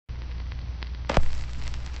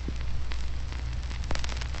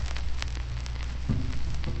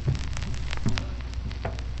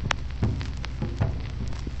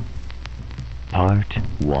Part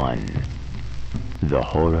 1. The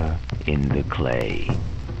Horror in the Clay.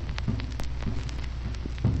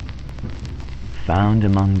 Found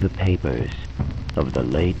among the papers of the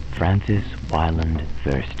late Francis Wyland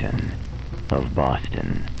Thurston of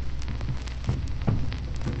Boston.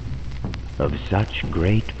 Of such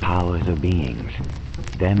great powers of beings,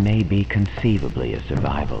 there may be conceivably a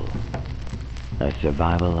survival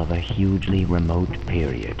of a hugely remote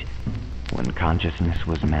period when consciousness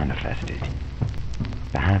was manifested,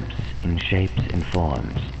 perhaps in shapes and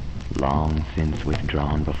forms long since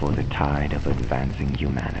withdrawn before the tide of advancing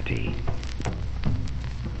humanity.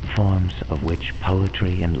 Forms of which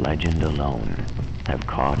poetry and legend alone have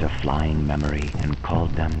caught a flying memory and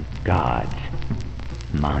called them gods,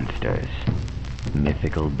 monsters,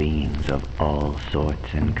 mythical beings of all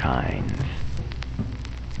sorts and kinds.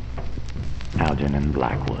 Algernon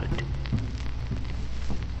Blackwood.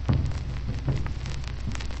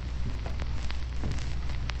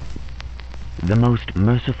 The most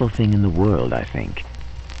merciful thing in the world, I think,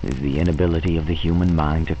 is the inability of the human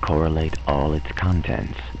mind to correlate all its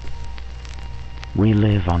contents. We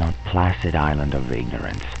live on a placid island of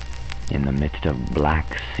ignorance, in the midst of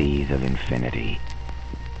black seas of infinity,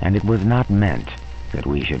 and it was not meant that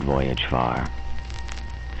we should voyage far.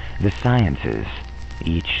 The sciences,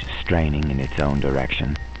 each straining in its own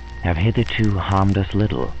direction, have hitherto harmed us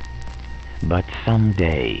little, but some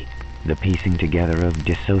day the piecing together of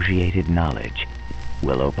dissociated knowledge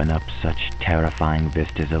will open up such terrifying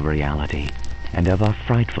vistas of reality and of our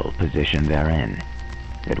frightful position therein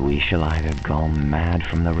that we shall either go mad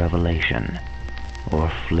from the revelation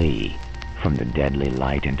or flee from the deadly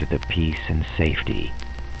light into the peace and safety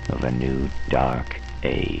of a new dark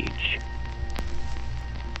age.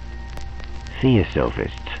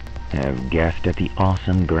 Theosophists have guessed at the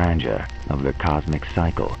awesome grandeur of the cosmic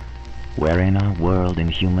cycle wherein our world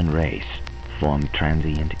and human race form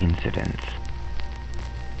transient incidents.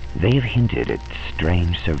 They have hinted at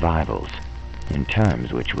strange survivals in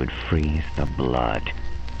terms which would freeze the blood,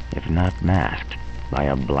 if not masked by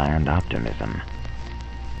a bland optimism.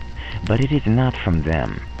 But it is not from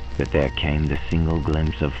them that there came the single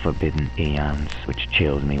glimpse of forbidden eons which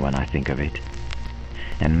chills me when I think of it,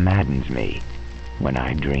 and maddens me when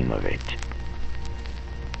I dream of it.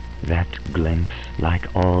 That glimpse,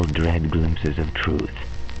 like all dread glimpses of truth,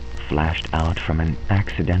 flashed out from an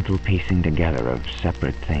accidental piecing together of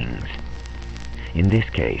separate things. In this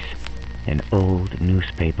case, an old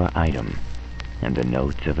newspaper item and the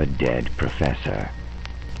notes of a dead professor.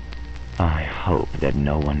 I hope that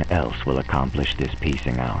no one else will accomplish this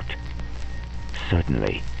piecing out.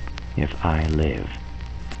 Certainly, if I live,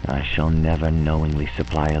 I shall never knowingly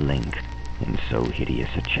supply a link in so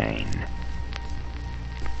hideous a chain.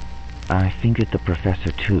 I think that the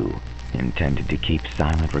professor, too, intended to keep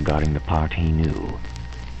silent regarding the part he knew,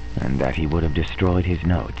 and that he would have destroyed his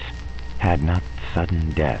notes had not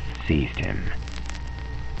sudden death seized him.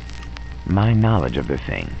 My knowledge of the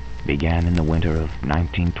thing began in the winter of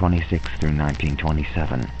 1926 through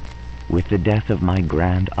 1927, with the death of my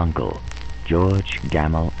grand-uncle, George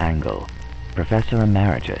Gamel Angle, Professor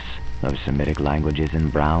Emeritus of Semitic Languages in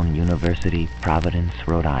Brown University, Providence,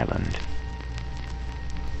 Rhode Island.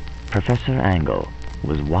 Professor Angle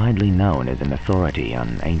was widely known as an authority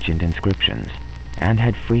on ancient inscriptions, and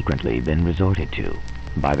had frequently been resorted to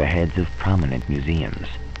by the heads of prominent museums,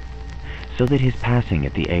 so that his passing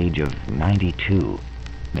at the age of 92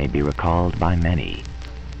 may be recalled by many.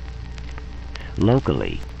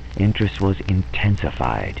 Locally, interest was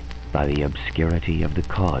intensified by the obscurity of the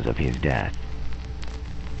cause of his death.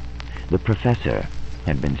 The professor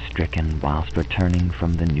had been stricken whilst returning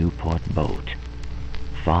from the Newport boat,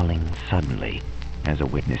 falling suddenly, as a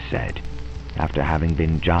witness said, after having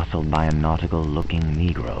been jostled by a nautical-looking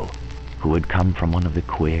Negro who had come from one of the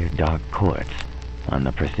queer, dark courts on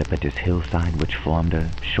the precipitous hillside which formed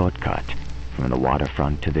a shortcut from the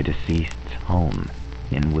waterfront to the deceased's home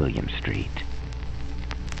in William Street.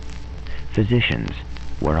 Physicians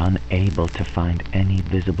were unable to find any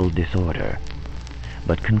visible disorder,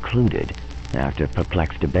 but concluded, after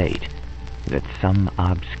perplexed debate, that some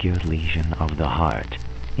obscure lesion of the heart,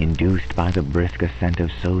 induced by the brisk ascent of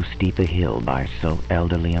so steep a hill by so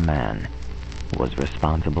elderly a man, was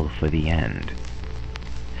responsible for the end.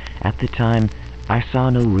 At the time, I saw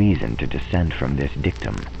no reason to dissent from this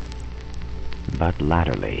dictum, but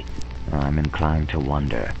latterly I'm inclined to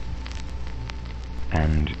wonder,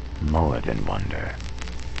 and more than wonder.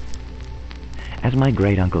 As my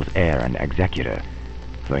great-uncle's heir and executor,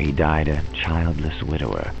 for he died a childless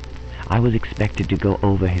widower, I was expected to go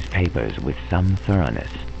over his papers with some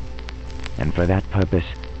thoroughness, and for that purpose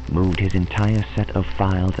moved his entire set of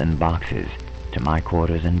files and boxes to my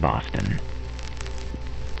quarters in Boston.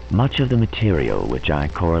 Much of the material which I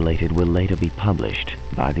correlated will later be published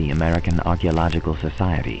by the American Archaeological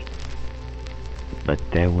Society. But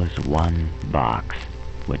there was one box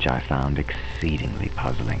which I found exceedingly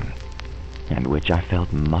puzzling, and which I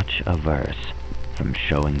felt much averse from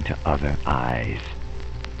showing to other eyes.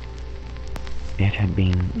 It had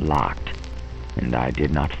been locked, and I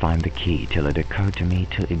did not find the key till it occurred to me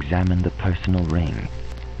to examine the personal ring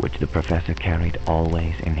which the professor carried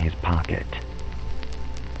always in his pocket.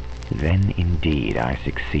 Then indeed I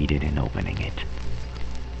succeeded in opening it,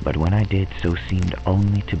 but when I did so seemed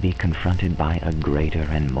only to be confronted by a greater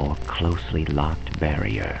and more closely locked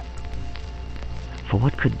barrier. For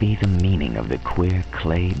what could be the meaning of the queer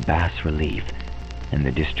clay bas-relief and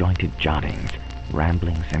the disjointed jottings,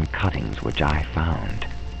 ramblings, and cuttings which I found?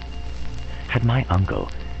 Had my uncle,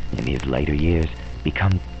 in his later years,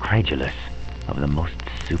 become credulous of the most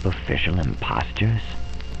superficial impostures?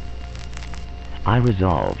 I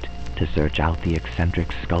resolved to search out the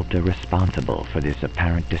eccentric sculptor responsible for this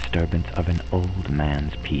apparent disturbance of an old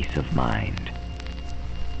man's peace of mind.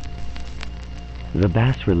 The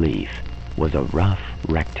bas-relief was a rough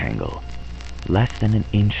rectangle, less than an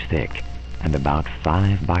inch thick and about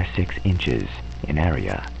 5 by 6 inches in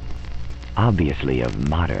area, obviously of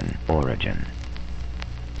modern origin.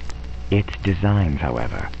 Its designs,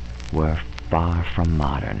 however, were far from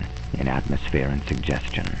modern in atmosphere and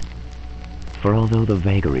suggestion. For although the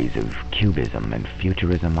vagaries of cubism and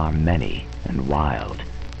futurism are many and wild,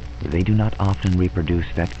 they do not often reproduce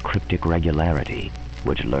that cryptic regularity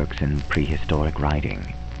which lurks in prehistoric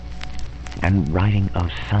writing. And writing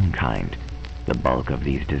of some kind, the bulk of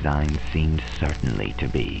these designs seemed certainly to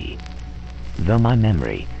be. Though my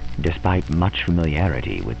memory, despite much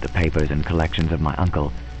familiarity with the papers and collections of my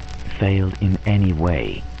uncle, failed in any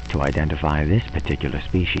way to identify this particular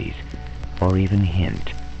species, or even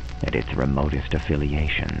hint at its remotest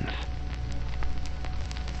affiliations.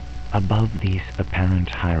 Above these apparent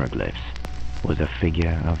hieroglyphs was a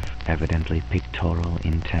figure of evidently pictorial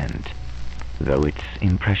intent, though its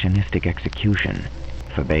impressionistic execution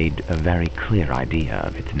forbade a very clear idea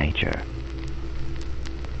of its nature.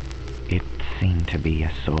 It seemed to be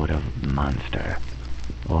a sort of monster,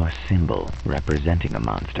 or symbol representing a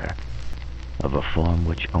monster, of a form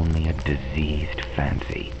which only a diseased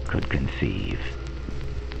fancy could conceive.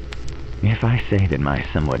 If I say that my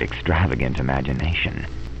somewhat extravagant imagination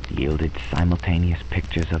yielded simultaneous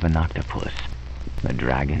pictures of an octopus, a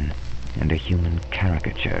dragon, and a human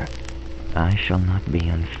caricature, I shall not be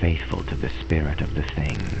unfaithful to the spirit of the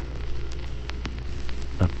thing.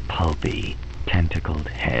 A pulpy, tentacled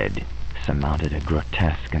head surmounted a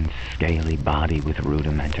grotesque and scaly body with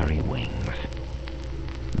rudimentary wings.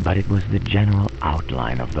 But it was the general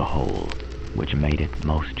outline of the whole which made it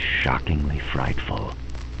most shockingly frightful.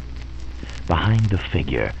 Behind the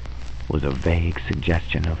figure was a vague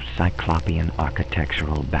suggestion of cyclopean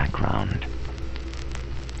architectural background.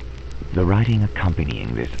 The writing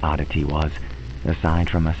accompanying this oddity was, aside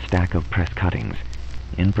from a stack of press cuttings,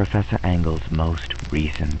 in Professor Engel's most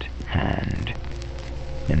recent hand,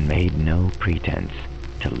 and made no pretense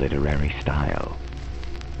to literary style.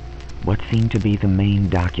 What seemed to be the main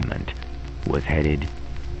document was headed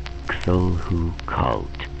Cthulhu Cult,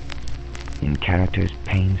 in characters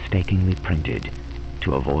painstakingly printed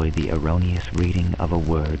to avoid the erroneous reading of a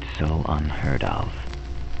word so unheard of.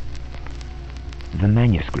 The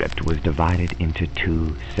manuscript was divided into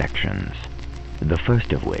 2 sections, the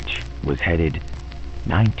first of which was headed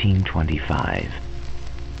 1925,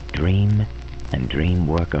 Dream and Dream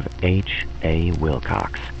Work of H. A.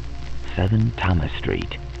 Wilcox, 7 Thomas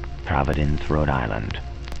Street, Providence, Rhode Island,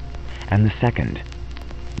 and the second,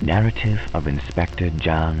 Narrative of Inspector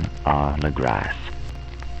John R. LeGrasse,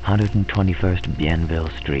 121st Bienville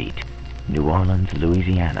Street, New Orleans,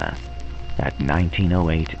 Louisiana, at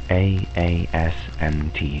 1908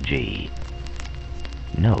 AASMTG.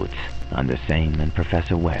 Notes on the same in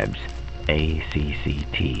Professor Webb's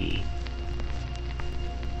ACCT.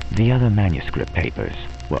 The other manuscript papers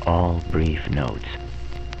were all brief notes,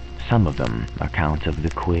 some of them accounts of the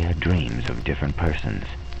queer dreams of different persons,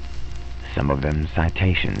 some of them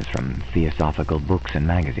citations from theosophical books and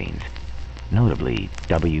magazines, notably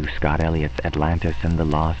W. Scott Eliot's Atlantis and the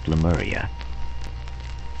Lost Lemuria,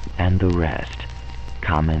 and the rest,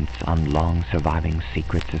 comments on long-surviving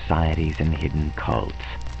secret societies and hidden cults,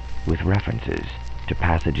 with references to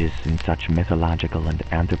passages in such mythological and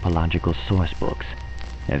anthropological source books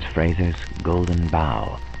as Fraser's Golden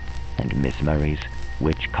Bough and Miss Murray's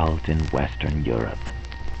Witch Cult in Western Europe.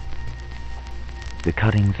 The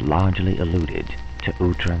cuttings largely alluded to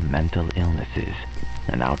outre mental illnesses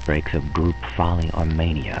and outbreaks of group folly or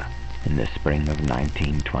mania in the spring of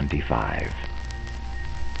 1925.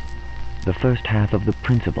 The first half of the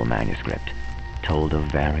principal manuscript told a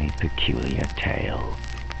very peculiar tale.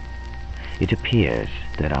 It appears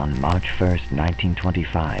that on March 1st,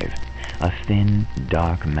 1925, a thin,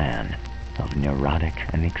 dark man of neurotic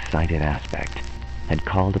and excited aspect had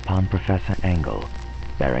called upon Professor Engel,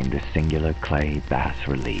 bearing the singular clay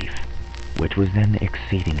bas-relief, which was then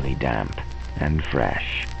exceedingly damp and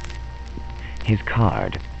fresh. His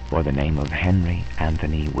card bore the name of Henry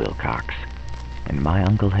Anthony Wilcox, and my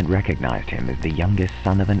uncle had recognized him as the youngest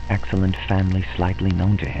son of an excellent family slightly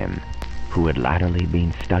known to him, who had latterly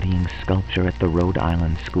been studying sculpture at the Rhode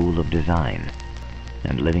Island School of Design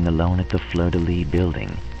and living alone at the Fleur-de-Lis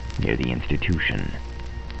building near the institution.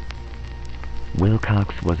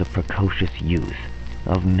 Wilcox was a precocious youth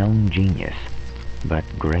of known genius, but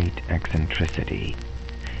great eccentricity,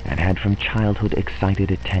 and had from childhood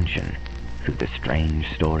excited attention through the strange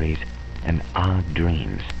stories and odd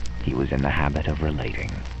dreams he was in the habit of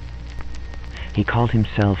relating. He called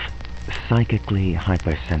himself psychically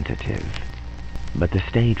hypersensitive, but the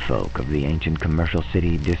staid folk of the ancient commercial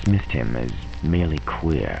city dismissed him as merely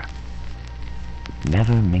queer.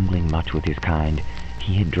 Never mingling much with his kind,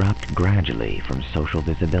 he had dropped gradually from social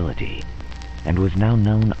visibility and was now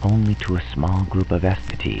known only to a small group of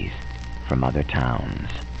aesthetes from other towns.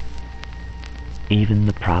 Even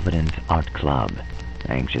the Providence Art Club,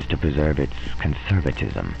 anxious to preserve its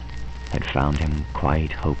conservatism, had found him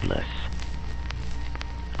quite hopeless.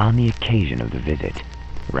 On the occasion of the visit,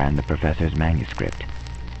 ran the professor's manuscript,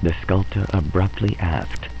 the sculptor abruptly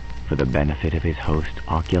asked for the benefit of his host's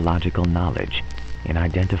archaeological knowledge in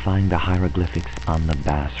identifying the hieroglyphics on the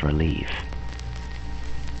bas-relief.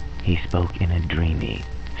 He spoke in a dreamy,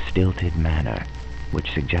 stilted manner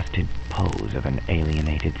which suggested pose of an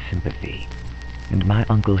alienated sympathy, and my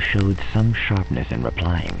uncle showed some sharpness in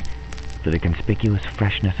replying, for the conspicuous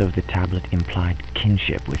freshness of the tablet implied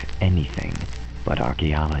kinship with anything but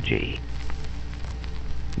archaeology.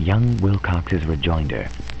 Young Wilcox's rejoinder,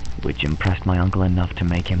 which impressed my uncle enough to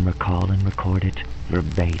make him recall and record it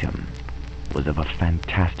verbatim, was of a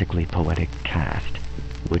fantastically poetic cast,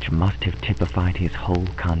 which must have typified his whole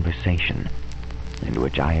conversation, and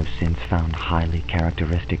which I have since found highly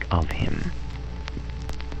characteristic of him.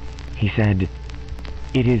 He said,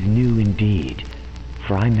 "It is new indeed,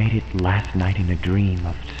 for I made it last night in a dream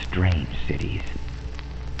of strange cities.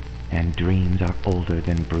 And dreams are older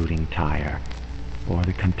than brooding Tyre, or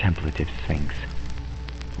the contemplative Sphinx,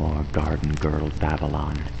 or garden-girdled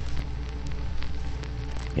Babylon."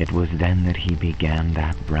 It was then that he began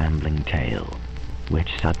that rambling tale,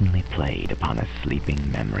 which suddenly played upon a sleeping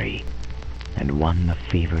memory, and won the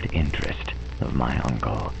fevered interest of my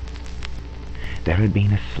uncle. There had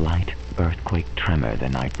been a slight earthquake tremor the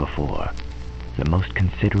night before, the most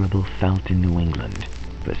considerable felt in New England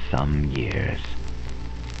for some years,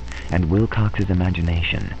 and Wilcox's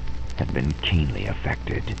imagination had been keenly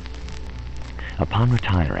affected. Upon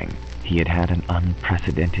retiring, he had had an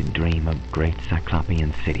unprecedented dream of great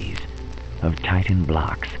cyclopean cities, of Titan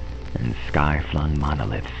blocks and sky-flung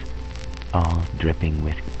monoliths, all dripping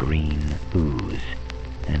with green ooze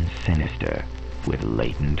and sinister with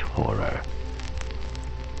latent horror.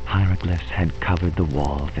 Hieroglyphs had covered the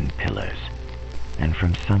walls and pillars, and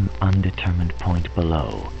from some undetermined point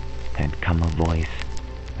below had come a voice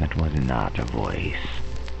that was not a voice.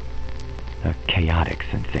 A chaotic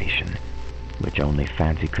sensation, which only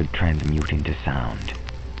fancy could transmute into sound,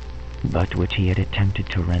 but which he had attempted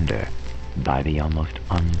to render by the almost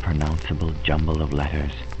unpronounceable jumble of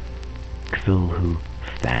letters, Cthulhu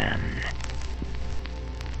Than.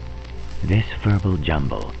 This verbal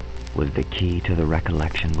jumble was the key to the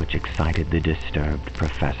recollection which excited the disturbed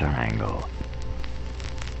Professor Engel.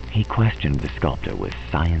 He questioned the sculptor with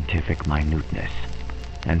scientific minuteness,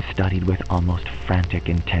 and studied with almost frantic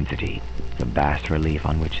intensity the bas-relief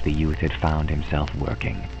on which the youth had found himself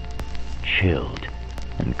working, chilled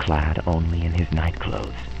and clad only in his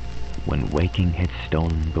nightclothes, when waking had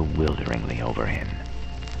stolen bewilderingly over him.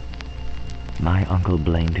 My uncle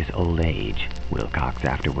blamed his old age, Wilcox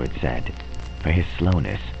afterward said, for his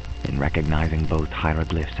slowness in recognizing both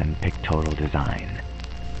hieroglyphs and pictorial design.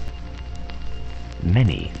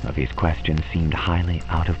 Many of his questions seemed highly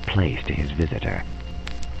out of place to his visitor,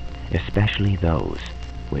 especially those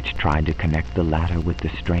which tried to connect the latter with the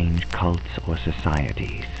strange cults or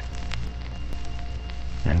societies.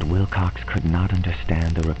 And Wilcox could not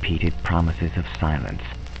understand the repeated promises of silence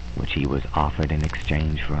which he was offered in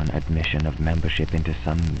exchange for an admission of membership into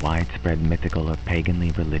some widespread mythical or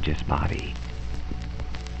paganly religious body.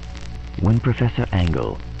 When Professor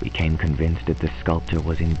Angle became convinced that the sculptor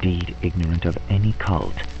was indeed ignorant of any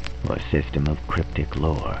cult or system of cryptic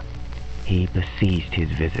lore, he besieged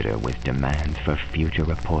his visitor with demands for future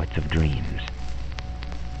reports of dreams.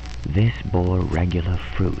 This bore regular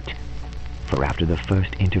fruit, for after the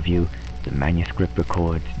first interview, the manuscript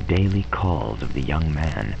records daily calls of the young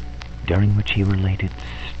man, during which he related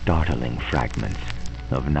startling fragments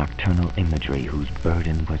of nocturnal imagery whose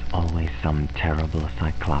burden was always some terrible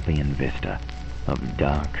cyclopean vista of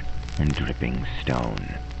dark and dripping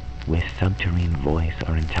stone, with subterranean voice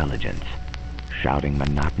or intelligence, shouting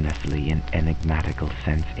monotonously in enigmatical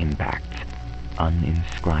sense impacts,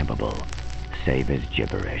 uninscribable, save as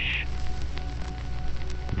gibberish.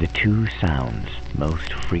 The two sounds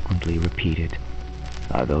most frequently repeated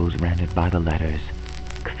are those rendered by the letters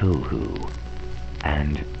Cthulhu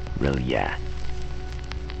and Rilya.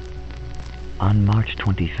 On March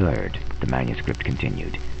 23rd, the manuscript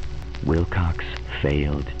continued, Wilcox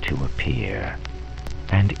failed to appear,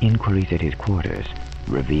 and inquiries at his quarters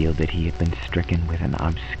revealed that he had been stricken with an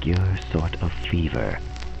obscure sort of fever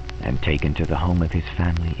and taken to the home of his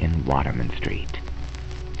family in Waterman Street.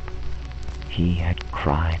 He had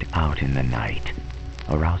cried out in the night,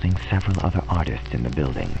 arousing several other artists in the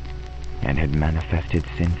building, and had manifested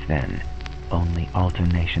since then only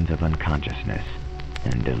alternations of unconsciousness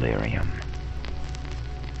and delirium.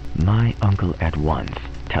 My uncle at once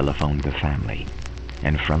telephoned the family,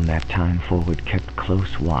 and from that time forward kept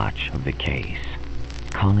close watch of the case,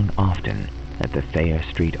 calling often at the Thayer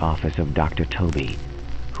Street office of Dr. Toby,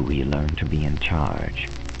 who he learned to be in charge.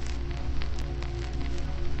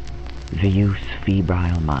 The youth's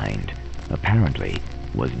febrile mind, apparently,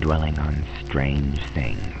 was dwelling on strange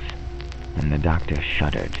things, and the doctor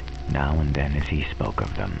shuddered now and then as he spoke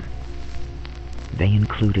of them. They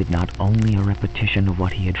included not only a repetition of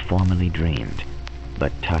what he had formerly dreamed,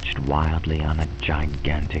 but touched wildly on a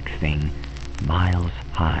gigantic thing miles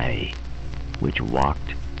high, which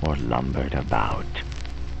walked or lumbered about.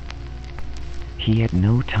 He at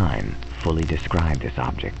no time fully described this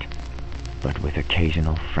object, but with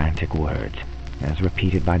occasional frantic words, as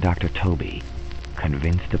repeated by Dr. Toby,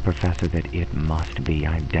 convinced the professor that it must be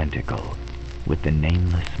identical with the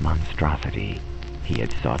nameless monstrosity he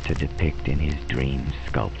had sought to depict in his dream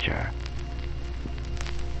sculpture.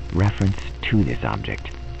 Reference to this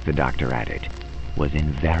object, the doctor added, was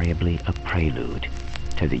invariably a prelude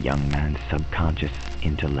to the young man's subconscious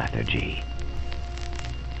into lethargy.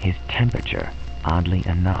 His temperature, oddly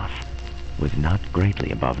enough, was not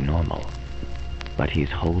greatly above normal, but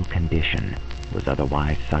his whole condition was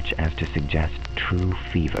otherwise such as to suggest true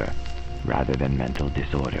fever rather than mental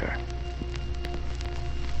disorder.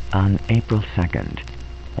 On April 2nd,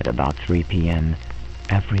 at about 3 p.m.,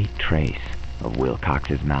 every trace of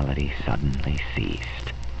Wilcox's malady suddenly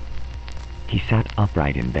ceased. He sat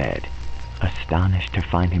upright in bed, astonished to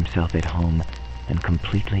find himself at home and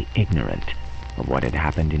completely ignorant of what had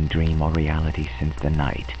happened in dream or reality since the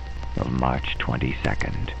night of March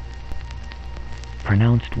 22nd.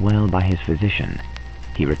 Pronounced well by his physician,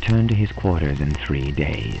 he returned to his quarters in 3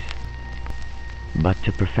 days. But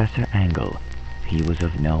to Professor Angle, he was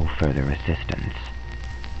of no further assistance.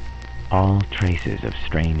 All traces of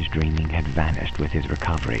strange dreaming had vanished with his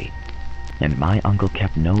recovery, and my uncle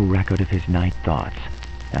kept no record of his night thoughts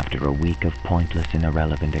after a week of pointless and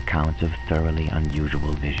irrelevant accounts of thoroughly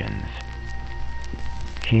unusual visions.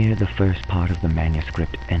 Here the first part of the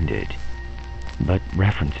manuscript ended, but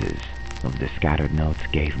references of the scattered notes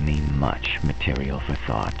gave me much material for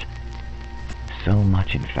thought. So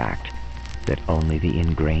much, in fact, that only the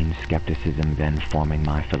ingrained skepticism then forming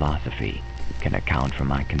my philosophy can account for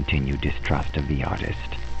my continued distrust of the artist.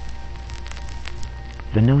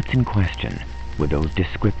 The notes in question were those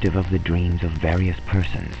descriptive of the dreams of various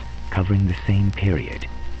persons covering the same period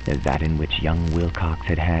as that in which young Wilcox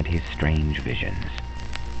had had his strange visions.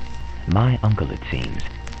 My uncle, it seems,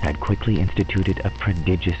 had quickly instituted a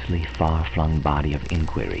prodigiously far-flung body of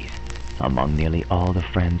inquiries among nearly all the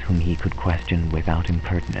friends whom he could question without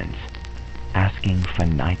impertinence, asking for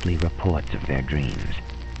nightly reports of their dreams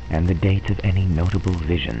and the dates of any notable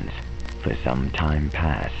visions for some time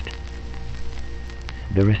past.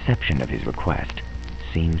 The reception of his request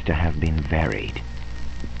seems to have been varied,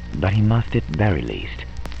 but he must at very least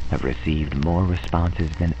have received more responses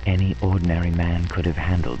than any ordinary man could have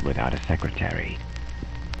handled without a secretary.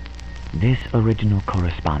 This original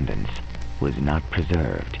correspondence was not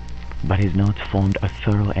preserved, but his notes formed a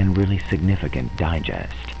thorough and really significant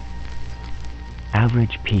digest.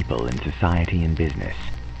 Average people in society and business,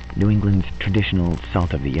 New England's traditional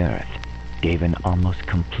salt of the earth, gave an almost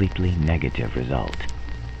completely negative result.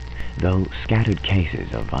 though scattered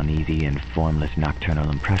cases of uneasy and formless nocturnal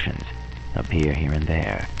impressions appear here and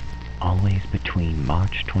there, always between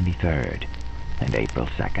March 23rd and April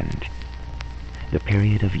 2nd, the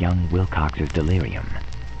period of young Wilcox's delirium.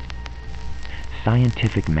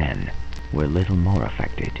 Scientific men were little more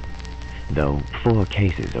affected, though 4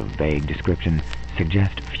 cases of vague description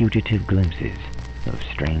suggest fugitive glimpses of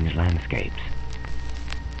strange landscapes.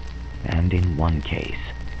 And in one case,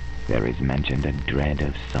 there is mentioned a dread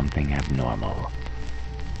of something abnormal.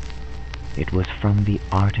 It was from the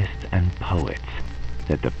artists and poets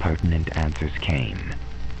that the pertinent answers came,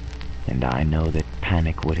 and I know that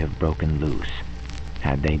panic would have broken loose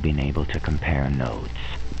had they been able to compare notes.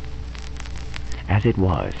 As it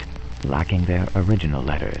was, lacking their original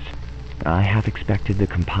letters, I have expected the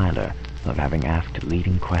compiler of having asked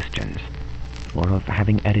leading questions, or of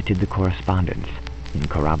having edited the correspondence in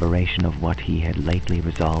corroboration of what he had lately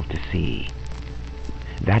resolved to see.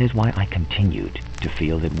 That is why I continued to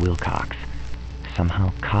feel that Wilcox,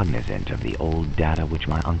 somehow cognizant of the old data which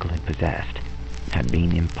my uncle had possessed, had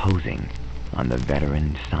been imposing on the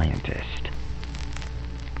veteran scientist.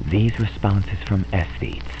 These responses from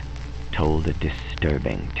aesthetes told a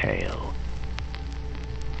disturbing tale.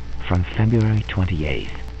 From February 28th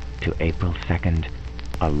to April 2nd,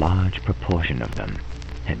 a large proportion of them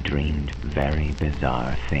had dreamed very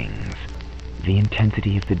bizarre things, the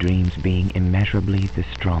intensity of the dreams being immeasurably the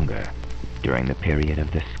stronger during the period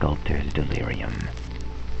of the sculptor's delirium.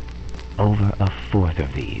 Over a fourth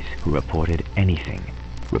of these who reported anything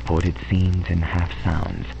reported scenes and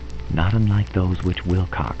half-sounds not unlike those which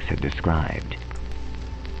Wilcox had described.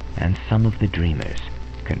 And some of the dreamers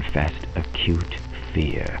confessed acute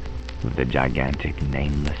fear of the gigantic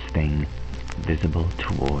nameless thing visible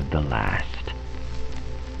toward the last.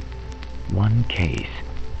 One case,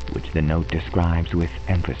 which the note describes with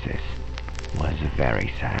emphasis, was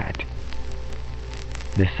very sad.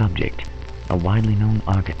 The subject, a widely known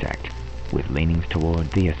architect with leanings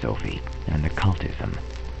toward theosophy and occultism,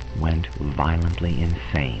 went violently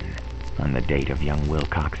insane on the date of young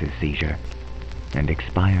Wilcox's seizure, and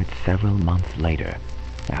expired several months later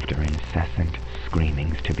after incessant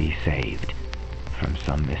screamings to be saved from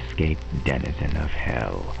some escaped denizen of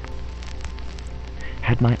hell.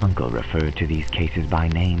 Had my uncle referred to these cases by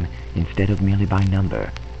name instead of merely by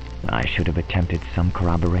number, I should have attempted some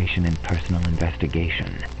corroboration and personal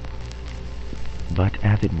investigation. But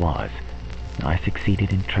as it was, I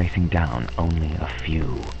succeeded in tracing down only a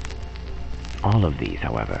few. All of these,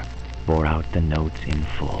 however, bore out the notes in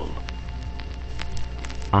full.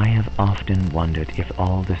 I have often wondered if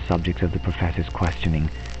all the subjects of the professor's questioning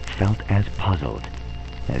felt as puzzled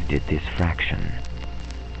as did this fraction.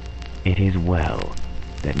 It is well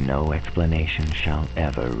that no explanation shall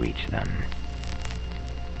ever reach them.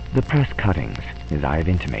 The press cuttings, as I have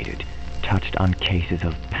intimated, touched on cases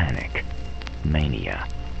of panic, mania,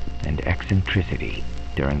 and eccentricity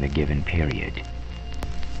during the given period.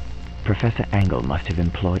 Professor Angle must have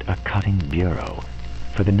employed a cutting bureau,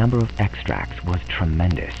 for the number of extracts was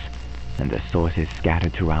tremendous, and the sources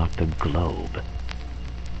scattered throughout the globe.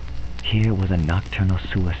 Here was a nocturnal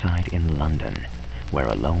suicide in London, where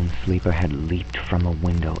a lone sleeper had leaped from a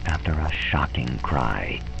window after a shocking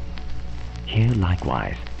cry. Here,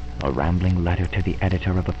 likewise, a rambling letter to the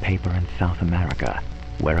editor of a paper in South America,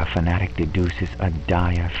 where a fanatic deduces a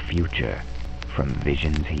dire future from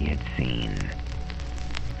visions he had seen.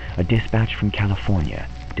 A dispatch from California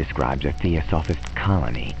describes a theosophist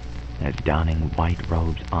colony as donning white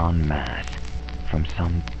robes en masse from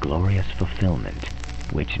some glorious fulfillment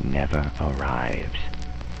which never arrives,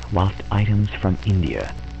 whilst items from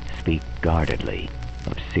India speak guardedly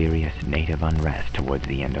of serious native unrest towards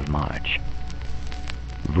the end of March.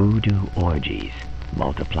 Voodoo orgies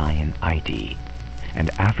multiply in Haiti, and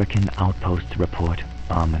African outposts report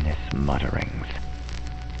ominous mutterings.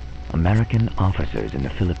 American officers in the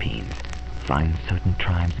Philippines find certain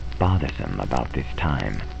tribes bothersome about this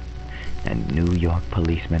time, and New York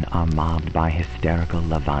policemen are mobbed by hysterical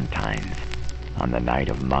Levantines on the night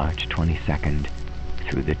of March 22nd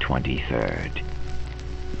through the 23rd.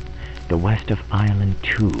 The west of Ireland,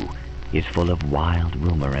 too, is full of wild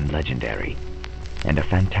rumor and legendary, and a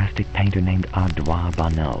fantastic painter named Ardois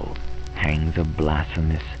Bonneau hangs a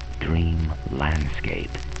blasphemous dream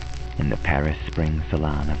landscape in the Paris Spring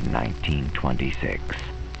Salon of 1926.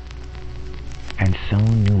 And so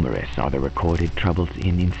numerous are the recorded troubles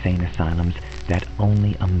in insane asylums that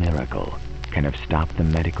only a miracle can have stopped the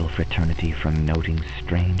medical fraternity from noting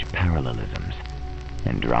strange parallelisms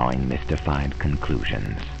and drawing mystified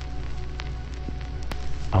conclusions.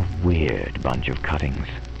 A weird bunch of cuttings,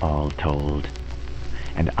 all told,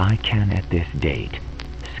 and I can at this date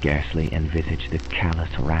scarcely envisage the callous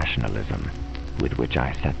rationalism with which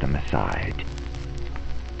I set them aside.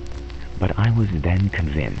 But I was then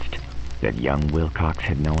convinced that young Wilcox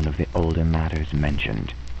had known of the older matters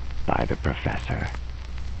mentioned by the professor.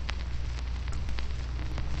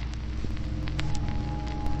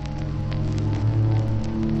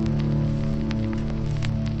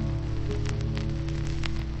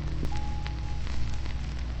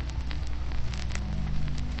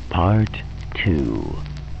 Part 2.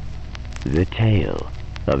 The Tale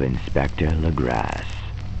of Inspector LeGrasse.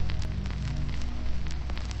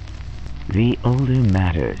 The older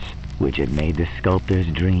matters which had made the sculptor's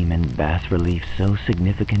dream in bas-relief so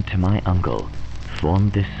significant to my uncle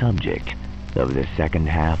formed the subject of the second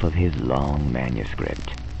half of his long manuscript.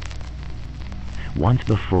 Once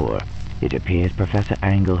before, it appears Professor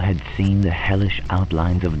Angle had seen the hellish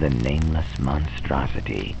outlines of the nameless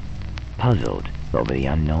monstrosity, puzzled over the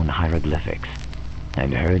unknown hieroglyphics,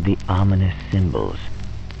 and heard the ominous symbols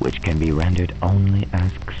which can be rendered only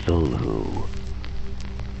as Cthulhu.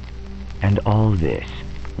 And all this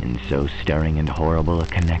in so stirring and horrible a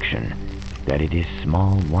connection that it is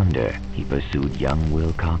small wonder he pursued young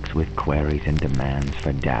Wilcox with queries and demands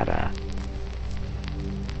for data.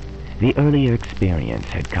 The earlier experience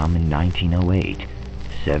had come in 1908,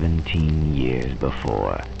 17 years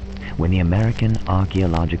before, when the American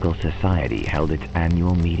Archaeological Society held its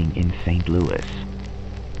annual meeting in St. Louis.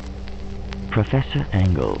 Professor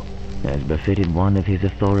Angle, as befitted one of his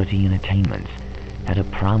authority and attainments, had a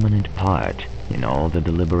prominent part in all the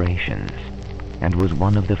deliberations, and was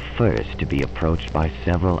one of the first to be approached by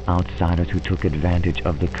several outsiders who took advantage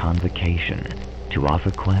of the convocation to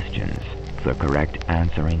offer questions for correct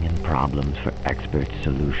answering and problems for expert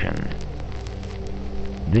solution.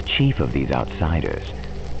 The chief of these outsiders,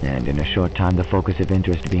 and in a short time the focus of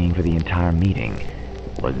interest being for the entire meeting,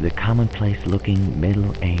 was the commonplace-looking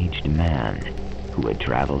middle-aged man who had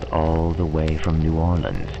traveled all the way from New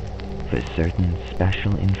Orleans for certain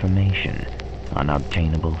special information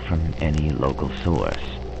unobtainable from any local source.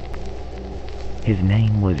 His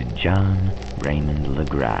name was John Raymond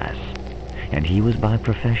LeGrasse, and he was by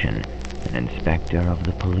profession an inspector of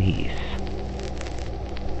the police.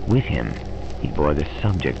 With him, he bore the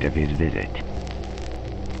subject of his visit,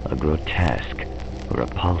 a grotesque,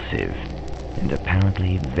 repulsive, and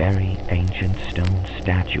apparently very ancient stone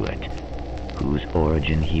statuette, whose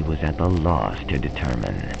origin he was at the loss to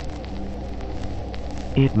determine.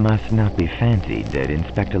 It must not be fancied that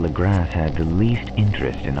Inspector LeGrasse had the least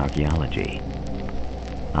interest in archaeology.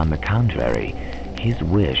 On the contrary, his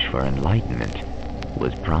wish for enlightenment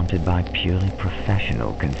was prompted by purely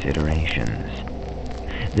professional considerations.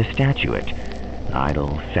 The statuette,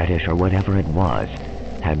 idol, fetish, or whatever it was,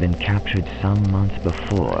 had been captured some months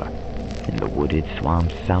before in the wooded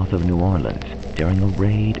swamps south of New Orleans during a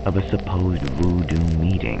raid of a supposed voodoo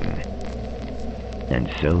meeting. And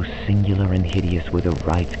so singular and hideous were the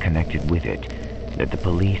rites connected with it that the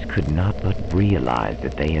police could not but realize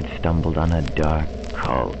that they had stumbled on a dark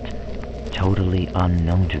cult, totally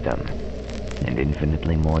unknown to them, and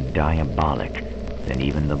infinitely more diabolic than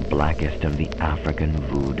even the blackest of the African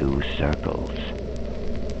voodoo circles.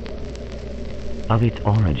 Of its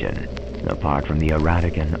origin, apart from the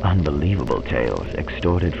erratic and unbelievable tales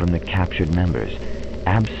extorted from the captured members,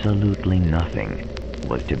 absolutely nothing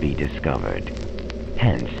was to be discovered.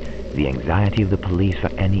 Hence, the anxiety of the police for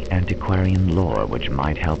any antiquarian lore which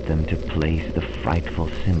might help them to place the frightful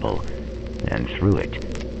symbol, and through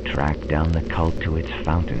it, track down the cult to its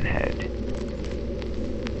fountainhead.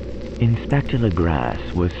 Inspector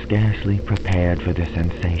LeGrasse was scarcely prepared for the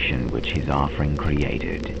sensation which his offering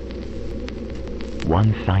created.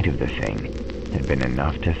 One sight of the thing had been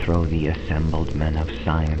enough to throw the assembled men of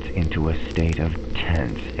science into a state of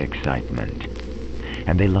tense excitement,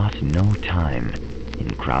 and they lost no time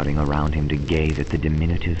in crowding around him to gaze at the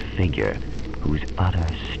diminutive figure whose utter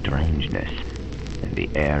strangeness and the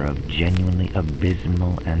air of genuinely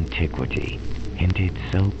abysmal antiquity hinted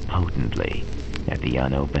so potently at the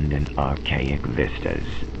unopened and archaic vistas.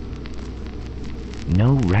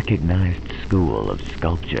 No recognized school of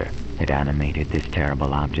sculpture had animated this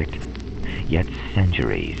terrible object, yet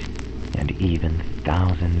centuries and even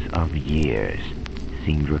thousands of years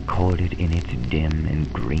seemed recorded in its dim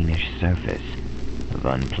and greenish surface of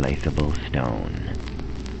unplaceable stone.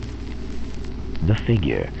 The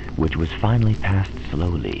figure, which was finally passed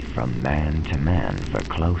slowly from man to man for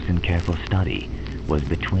close and careful study, was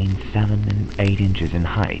between 7 and 8 inches in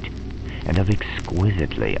height, and of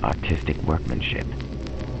exquisitely artistic workmanship.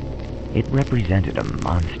 It represented a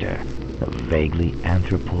monster of vaguely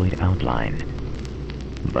anthropoid outline,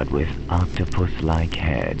 but with octopus-like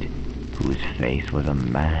head, whose face was a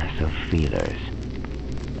mass of feelers,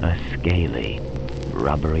 a scaly,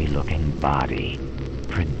 rubbery-looking body,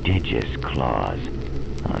 prodigious claws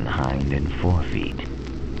on hind and forefeet,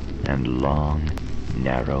 and long,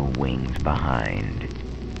 narrow wings behind.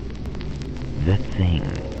 The thing,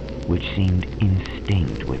 which seemed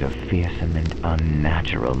instinct with a fearsome and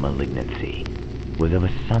unnatural malignancy, was of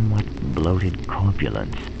a somewhat bloated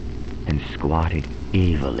corpulence, and squatted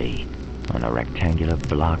evilly on a rectangular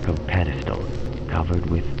block of pedestal covered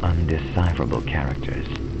with undecipherable characters.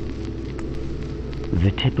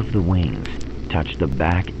 The tip of the wings touched the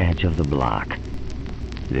back edge of the block.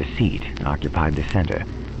 The seat occupied the center,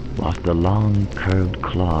 whilst the long, curved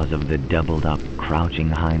claws of the doubled-up, crouching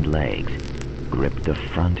hind legs gripped the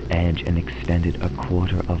front edge and extended a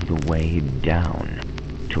quarter of the way down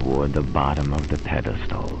toward the bottom of the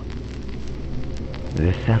pedestal.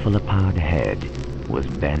 The cephalopod head was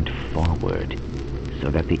bent forward, so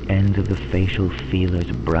that the ends of the facial feelers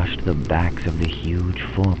brushed the backs of the huge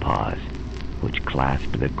forepaws, which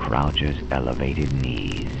clasped the croucher's elevated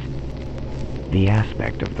knees. The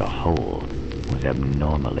aspect of the whole was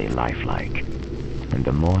abnormally lifelike, and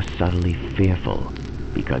the more subtly fearful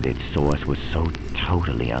because its source was so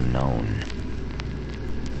totally unknown.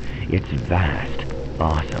 Its vast,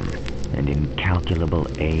 awesome, and incalculable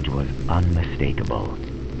age was unmistakable,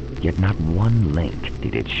 yet not one link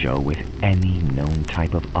did it show with any known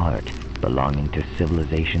type of art belonging to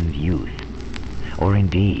civilization's youth, or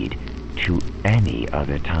indeed to any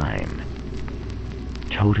other time.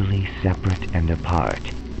 Totally separate and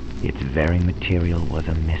apart, its very material was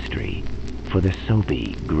a mystery, for the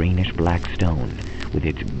soapy, greenish-black stone, with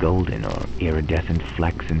its golden or iridescent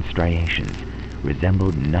flecks and striations,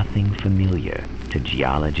 resembled nothing familiar to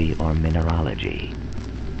geology or mineralogy.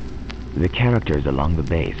 The characters along the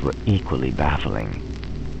base were equally baffling,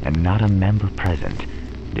 and not a member present,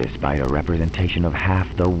 despite a representation of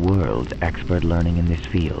half the world's expert learning in this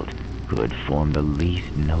field, could form the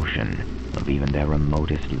least notion of even their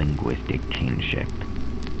remotest linguistic kinship.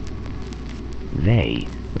 They,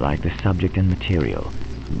 like the subject and material,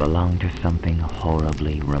 belonged to something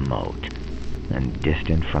horribly remote and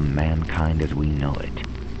distant from mankind as we know it.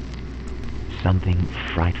 Something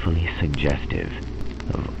frightfully suggestive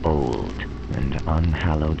of old and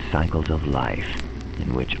unhallowed cycles of life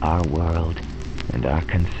in which our world and our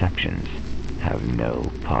conceptions have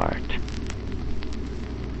no part.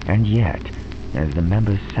 And yet, as the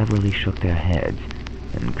members severally shook their heads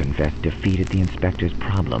and confessed defeat at the inspector's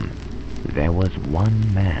problem, there was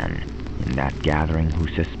one man in that gathering who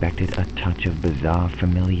suspected a touch of bizarre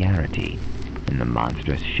familiarity in the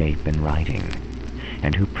monstrous shape and writing,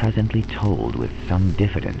 and who presently told with some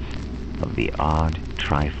diffidence of the odd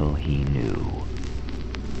trifle he knew.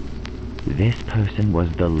 This person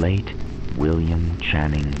was the late William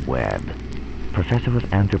Channing Webb, professor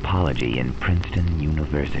of anthropology in Princeton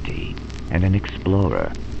University, and an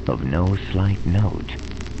explorer of no slight note.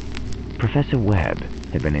 Professor Webb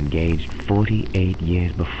had been engaged 48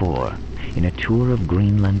 years before in a tour of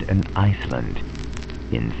Greenland and Iceland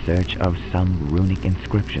in search of some runic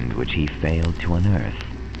inscriptions which he failed to unearth,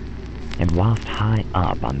 and whilst high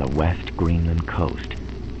up on the West Greenland coast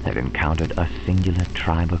had encountered a singular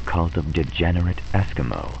tribe cult of degenerate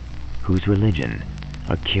Eskimo, whose religion,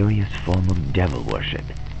 a curious form of devil worship,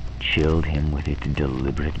 chilled him with its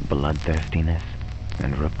deliberate bloodthirstiness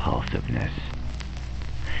and repulsiveness.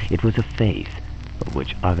 It was a faith of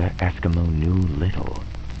which other Eskimo knew little,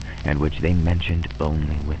 and which they mentioned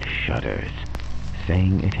only with shudders,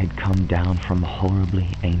 saying it had come down from horribly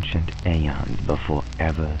ancient aeons before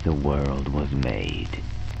ever the world was made.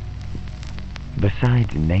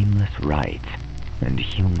 Besides nameless rites and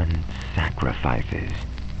human sacrifices,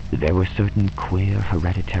 there were certain queer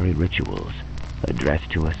hereditary rituals addressed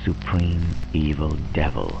to a supreme evil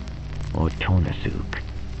devil, or Tornasuk,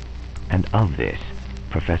 and of this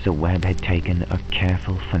Professor Webb had taken a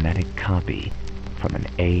careful phonetic copy from an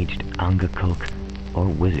aged Angakok or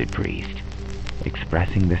wizard priest,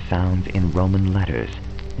 expressing the sounds in Roman letters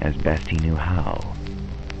as best he knew how.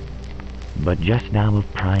 But just now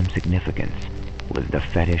of prime significance was the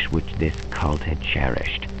fetish which this cult had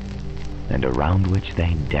cherished, and around which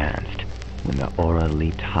they danced when the aura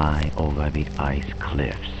leaped high over the ice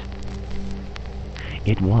cliffs.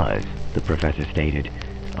 It was, the professor stated,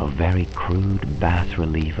 a very crude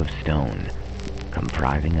bas-relief of stone,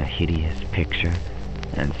 comprising a hideous picture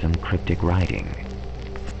and some cryptic writing.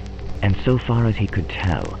 And so far as he could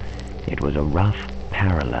tell, it was a rough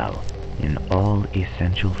parallel in all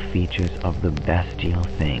essential features of the bestial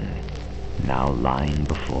thing now lying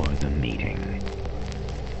before the meeting.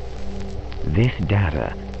 This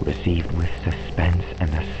data received with suspense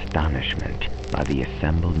and astonishment by the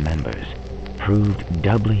assembled members, proved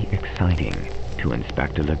doubly exciting to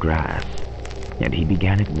Inspector LeGrasse, and he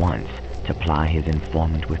began at once to ply his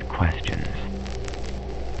informant with questions.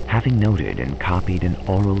 Having noted and copied an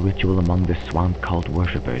oral ritual among the swamp cult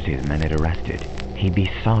worshippers his men had arrested, he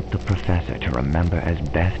besought the professor to remember as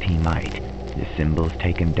best he might the symbols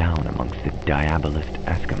taken down amongst the diabolist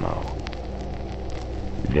Eskimo.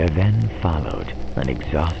 There then followed an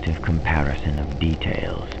exhaustive comparison of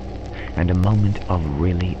details, and a moment of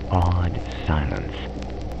really awed silence,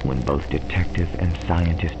 when both detective and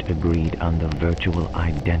scientist agreed on the virtual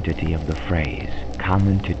identity of the phrase,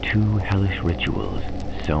 common to two hellish rituals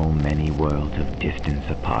so many worlds of distance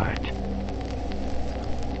apart.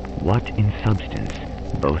 What in substance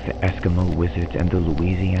both the Eskimo wizards and the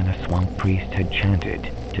Louisiana swamp priests had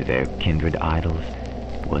chanted to their kindred idols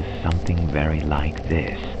was something very like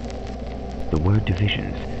this, the word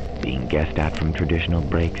divisions being guessed at from traditional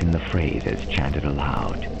breaks in the phrase as chanted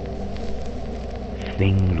aloud.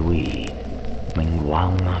 Thing Lui,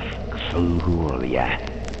 Mingwalnaf Sulhulia,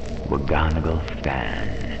 Waganagal Stan.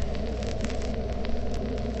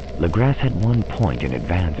 LeGrasse had one point in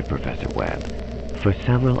advance of Professor Webb, for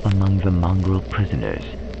several among the mongrel prisoners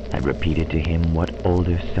had repeated to him what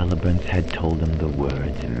older celebrants had told them the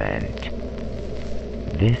words meant.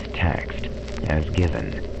 This text, as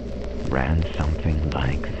given, ran something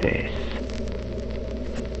like this.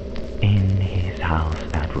 In his house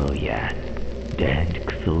at Roya, dead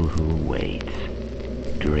Cthulhu waits,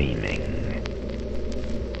 dreaming.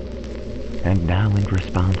 And now, in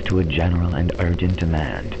response to a general and urgent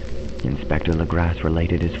demand, Inspector LeGrasse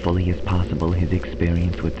related as fully as possible his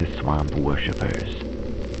experience with the swamp worshippers,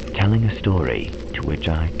 telling a story to which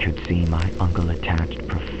I could see my uncle attached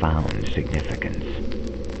profound significance.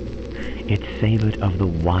 It savored of the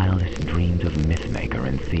wildest dreams of mythmaker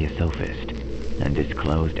and theosophist, and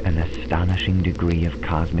disclosed an astonishing degree of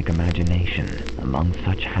cosmic imagination among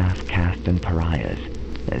such half-castes and pariahs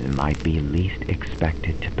as might be least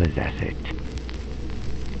expected to possess it.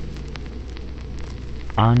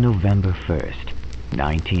 On November 1st,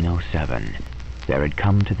 1907, there had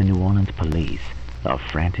come to the New Orleans police a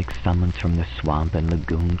frantic summons from the swamp and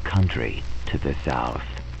lagoon country to the south.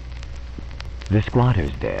 The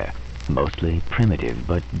squatters there, mostly primitive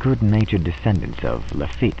but good-natured descendants of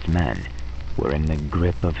Lafitte's men, were in the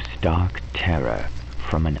grip of stark terror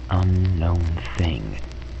from an unknown thing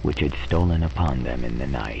which had stolen upon them in the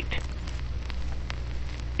night.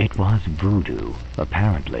 It was voodoo,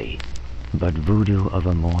 apparently, but voodoo of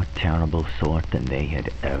a more terrible sort than they had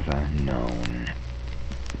ever known.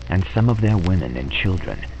 And some of their women and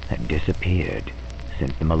children had disappeared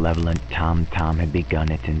since the malevolent tom-tom had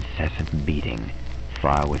begun its incessant beating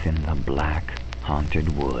far within the black,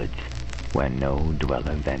 haunted woods where no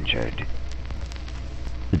dweller ventured.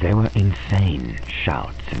 There were insane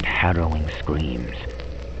shouts and harrowing screams,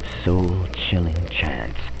 soul-chilling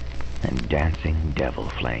chants, and dancing devil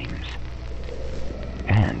flames.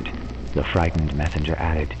 And, the frightened messenger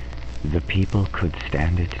added, the people could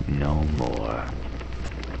stand it no more.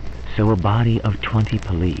 So a body of 20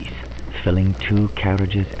 police, filling 2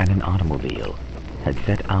 carriages and an automobile, had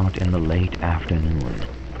set out in the late afternoon,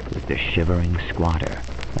 with the shivering squatter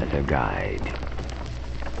as a guide.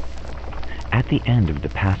 At the end of the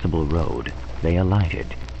passable road, they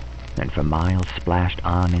alighted, and for miles splashed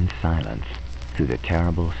on in silence through the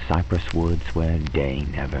terrible cypress woods where day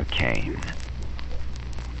never came.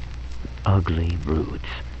 Ugly roots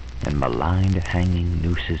and maligned hanging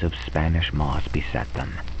nooses of Spanish moss beset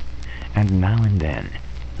them, and now and then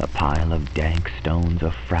a pile of dank stones,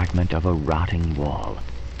 a fragment of a rotting wall,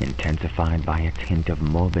 intensified by its hint of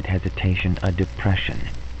morbid hesitation, a depression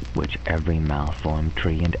which every malformed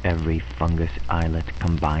tree and every fungus islet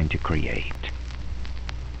combined to create.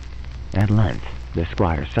 At length, the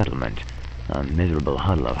squire's settlement, a miserable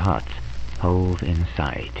huddle of huts, hove in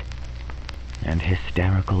sight, and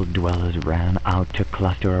hysterical dwellers ran out to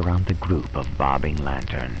cluster around the group of bobbing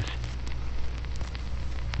lanterns.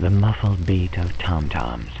 The muffled beat of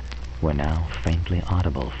tom-toms were now faintly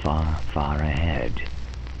audible far, far ahead,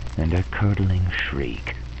 and a curdling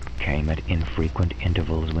shriek came at infrequent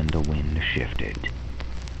intervals when the wind shifted.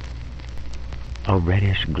 A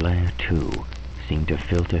reddish glare, too, seemed to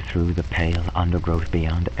filter through the pale undergrowth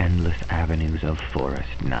beyond endless avenues of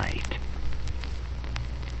forest night.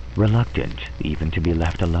 Reluctant even to be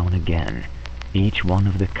left alone again, each one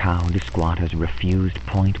of the cowed squatters refused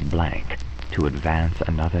point-blank to advance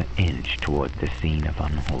another inch toward the scene of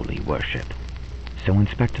unholy worship. So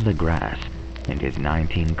Inspector LeGrasse and his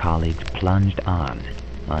 19 colleagues plunged on,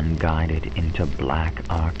 unguided into black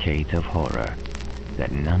arcades of horror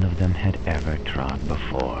that none of them had ever trod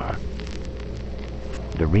before.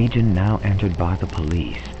 The region now entered by the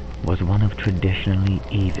police was one of traditionally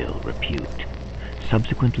evil repute,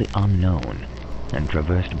 subsequently unknown and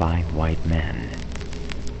traversed by white men.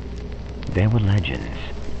 There were legends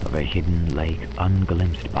of a hidden lake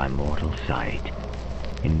unglimpsed by mortal sight,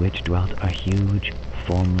 in which dwelt a huge,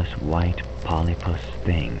 formless white polypus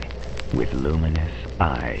thing with luminous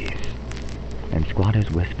eyes, and squatters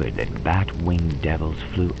whispered that bat-winged devils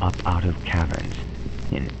flew up out of caverns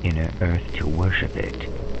in inner earth to worship it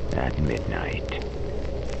at midnight.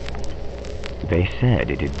 They said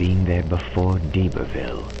it had been there before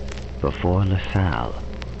d'Iberville, before LaSalle,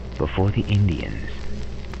 before the Indians,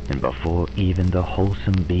 and before even the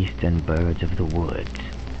wholesome beasts and birds of the woods.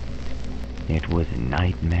 It was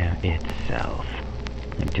nightmare itself,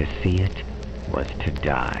 and to see it was to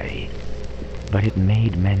die. But it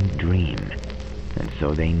made men dream, and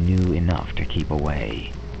so they knew enough to keep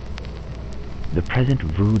away. The present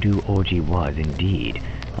voodoo orgy was, indeed,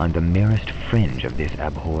 on the merest fringe of this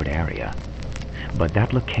abhorred area, but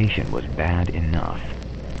that location was bad enough.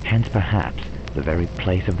 Hence, perhaps, the very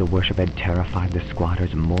place of the worship had terrified the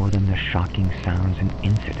squatters more than the shocking sounds and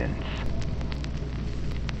incidents.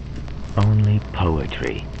 Only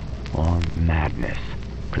poetry, or madness,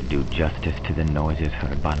 could do justice to the noises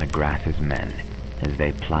heard by LeGrasse's men as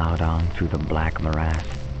they plowed on through the black morass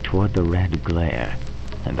toward the red glare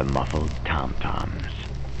and the muffled tom-toms.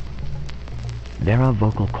 There are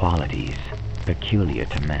vocal qualities peculiar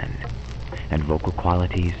to men, and vocal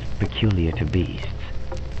qualities peculiar to beasts,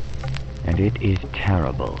 and it is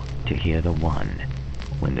terrible to hear the one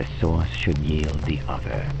when the source should yield the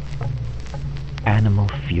other. Animal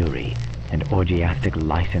fury and orgiastic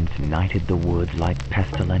license nighted the woods like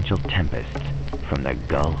pestilential tempests from the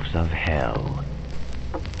gulfs of hell.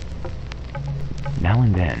 Now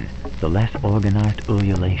and then, the less organized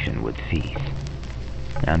ululation would cease,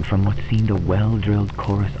 and from what seemed a well-drilled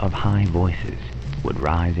chorus of high voices would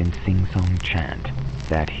rise in sing-song chant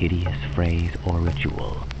that hideous phrase or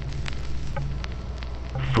ritual.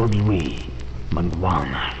 Fulwi,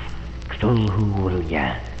 Magwana, Cthulhu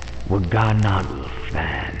Wilya,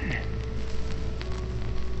 Waganagulfan.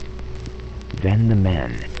 Then the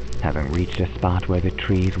men, having reached a spot where the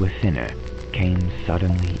trees were thinner, came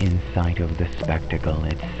suddenly in sight of the spectacle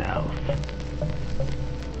itself.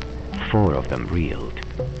 4 of them reeled,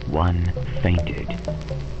 1 fainted,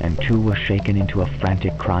 and 2 were shaken into a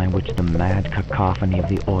frantic cry which the mad cacophony of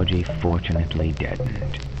the orgy fortunately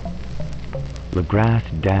deadened.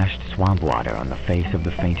 LeGrasse dashed swamp water on the face of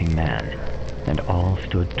the fainting man, and all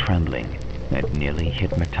stood trembling and nearly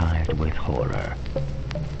hypnotized with horror.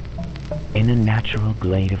 In a natural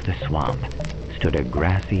glade of the swamp stood a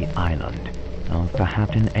grassy island of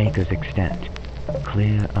perhaps an acre's extent,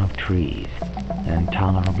 clear of trees and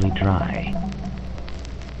tolerably dry.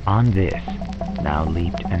 On this now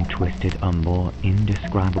leaped and twisted a more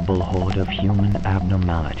indescribable horde of human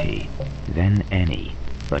abnormality than any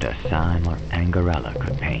but a Sam or Angarella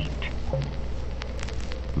could paint.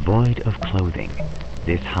 Void of clothing,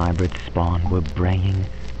 this hybrid spawn were braying,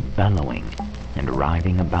 bellowing, and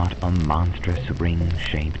writhing about a monstrous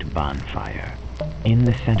ring-shaped bonfire, in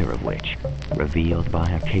the center of which, revealed by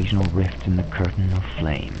occasional rifts in the curtain of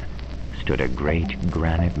flame, stood a great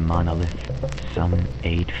granite monolith some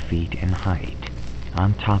 8 feet in height,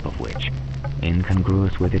 on top of which,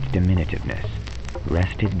 incongruous with its diminutiveness,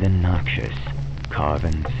 rested the noxious,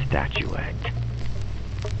 carven statuette.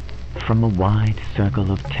 From a wide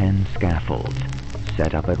circle of 10 scaffolds,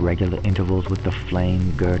 set up at regular intervals with the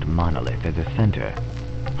flame-girt monolith as a center,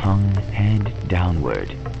 hung head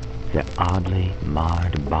downward the oddly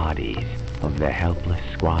marred bodies of the helpless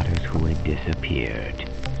squatters who had disappeared.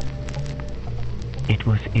 It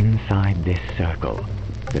was inside this circle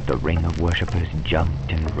that the ring of worshippers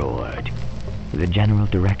jumped and roared, the general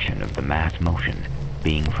direction of the mass motion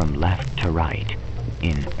being from left to right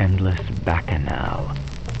in endless bacchanal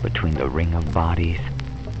between the ring of bodies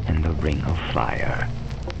and the ring of fire.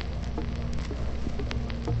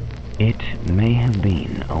 It may have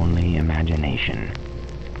been only imagination,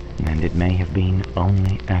 and it may have been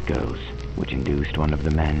only echoes which induced one of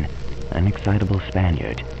the men, an excitable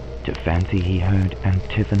Spaniard, to fancy he heard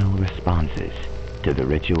antiphonal responses to the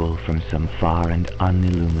ritual from some far and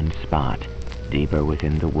unillumined spot deeper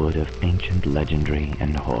within the wood of ancient legendary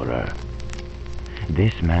and horror.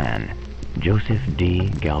 This man, Joseph D.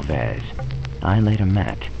 Galvez, I later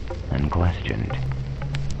met and questioned,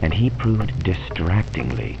 and he proved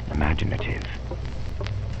distractingly imaginative.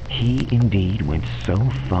 He indeed went so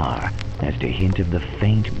far as to hint of the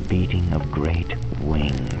faint beating of great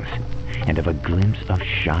wings, and of a glimpse of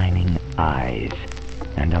shining eyes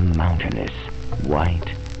and a mountainous,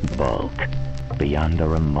 white bulk beyond the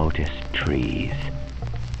remotest trees.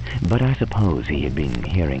 But I suppose he had been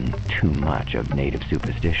hearing too much of native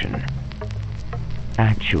superstition.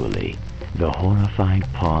 Actually, the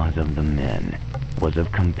horrified pause of the men was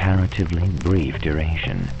of comparatively brief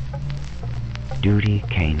duration. Duty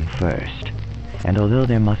came first, and although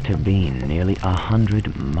there must have been nearly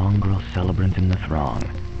 100 mongrel celebrants in the throng,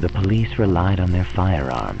 the police relied on their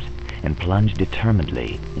firearms and plunged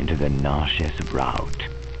determinedly into the nauseous rout.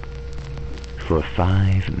 For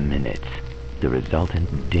 5 minutes, the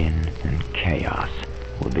resultant din and chaos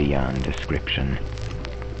were beyond description.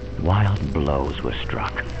 Wild blows were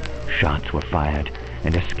struck, shots were fired,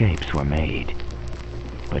 and escapes were made.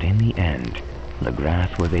 But in the end,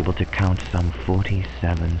 LeGrasse was able to count some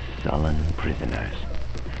 47 sullen prisoners,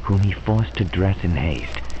 whom he forced to dress in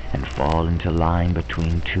haste and fall into line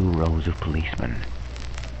between 2 rows of policemen.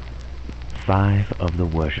 5 of the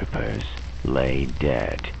worshippers lay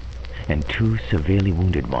dead, and 2 severely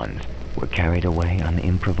wounded ones were carried away on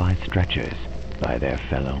improvised stretchers by their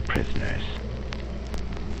fellow prisoners.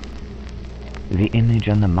 The image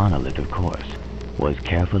on the monolith, of course, was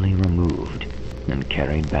carefully removed and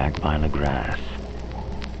carried back by LeGrasse.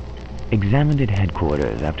 Examined at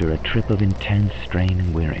headquarters after a trip of intense strain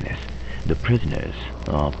and weariness, the prisoners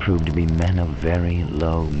all proved to be men of very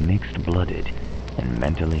low mixed-blooded and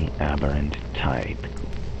mentally aberrant type.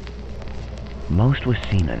 Most were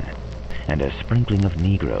seamen, and a sprinkling of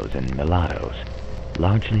Negroes and mulattoes,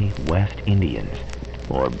 largely West Indians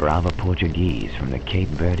or Brava Portuguese from the Cape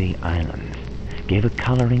Verde Islands, gave a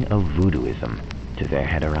coloring of voodooism to their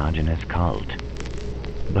heterogeneous cult.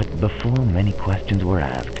 But before many questions were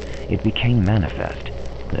asked, it became manifest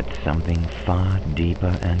that something far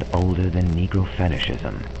deeper and older than Negro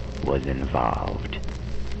fetishism was involved.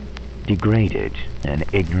 Degraded and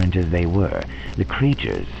ignorant as they were, the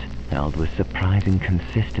creatures held with surprising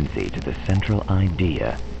consistency to the central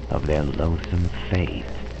idea of their loathsome faith.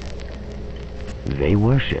 They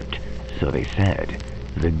worshipped, so they said,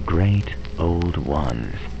 the great old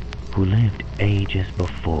ones, who lived ages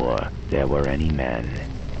before there were any men,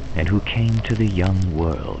 and who came to the young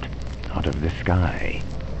world out of the sky.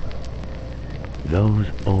 Those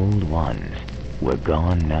old ones were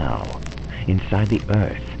gone now, inside the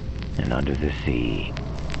earth and under the sea.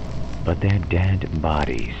 But their dead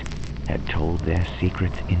bodies had told their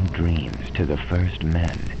secrets in dreams to the first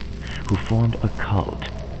men, who formed a cult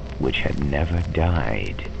which had never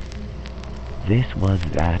died. This was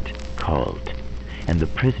that cult, and the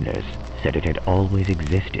prisoners said it had always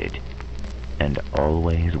existed, and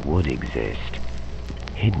always would exist,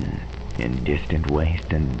 hidden in distant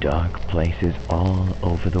waste and dark places all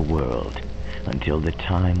over the world, until the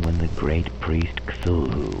time when the great priest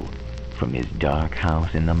Cthulhu, from his dark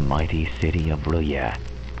house in the mighty city of R'lyeh,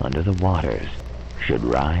 under the waters, should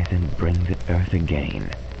rise and bring the earth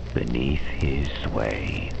again beneath his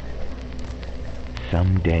sway.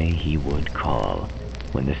 Someday he would call,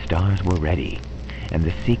 when the stars were ready, and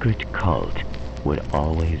the secret cult would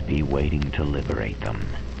always be waiting to liberate them.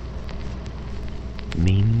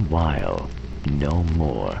 Meanwhile, no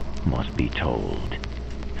more must be told.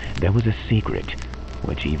 There was a secret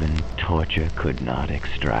which even torture could not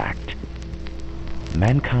extract.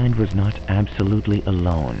 Mankind was not absolutely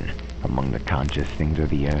alone among the conscious things of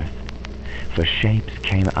the earth, for shapes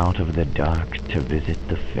came out of the dark to visit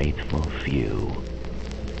the faithful few.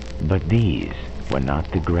 But these were not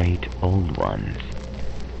the great old ones.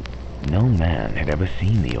 No man had ever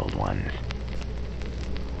seen the old ones.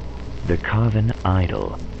 The carven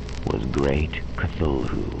idol was great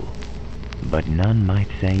Cthulhu, but none might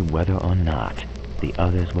say whether or not the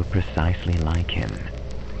others were precisely like him.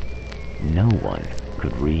 No one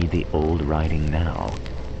could read the old writing now,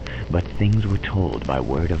 but things were told by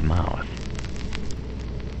word of mouth.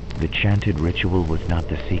 The chanted ritual was not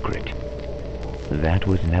the secret. That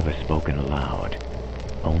was never spoken aloud,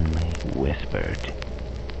 only whispered.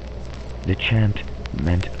 The chant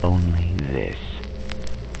meant only this: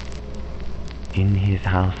 in his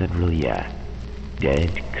house at R'lyeh, dead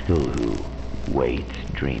Cthulhu waits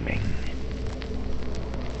dreaming.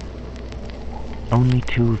 Only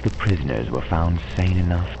 2 of the prisoners were found sane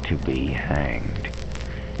enough to be hanged,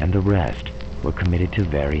 and the rest were committed to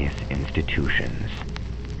various institutions.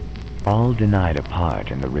 All denied a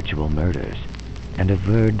part in the ritual murders, and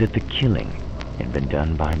averred that the killing had been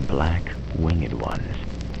done by black winged ones,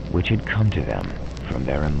 which had come to them from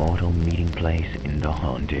their immortal meeting place in the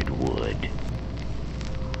haunted wood.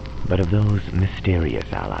 But of those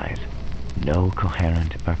mysterious allies, no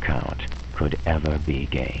coherent account could ever be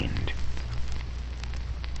gained.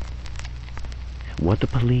 What the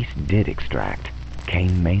police did extract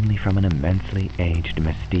came mainly from an immensely aged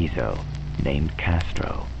mestizo named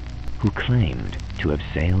Castro, who claimed to have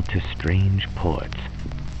sailed to strange ports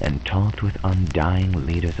and talked with undying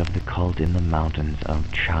leaders of the cult in the mountains of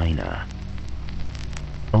China.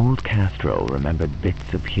 Old Castro remembered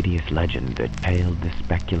bits of hideous legend that paled the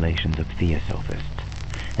speculations of theosophists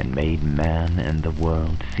and made man and the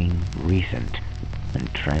world seem recent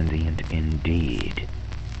and transient indeed.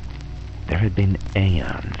 There had been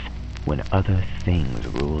aeons when other things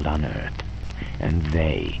ruled on Earth, and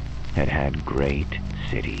they had had great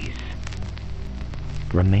cities.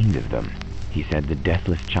 Remains of them, he said the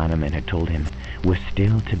deathless Chinaman had told him, were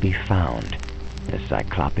still to be found as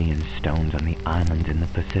cyclopean stones on the islands in the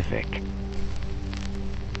Pacific.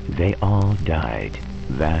 They all died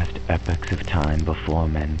vast epochs of time before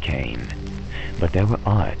men came, but there were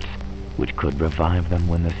arts which could revive them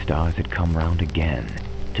when the stars had come round again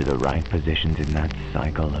to the right positions in that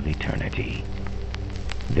cycle of eternity.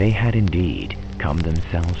 They had indeed come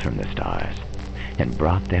themselves from the stars and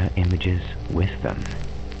brought their images with them.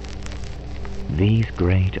 These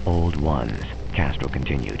great old ones, Castro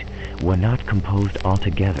continued, were not composed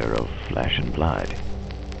altogether of flesh and blood.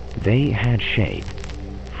 They had shape,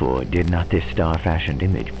 for did not this star-fashioned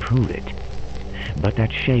image prove it? But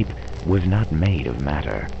that shape was not made of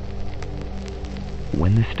matter.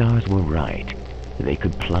 When the stars were right, they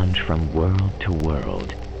could plunge from world to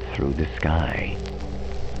world through the sky.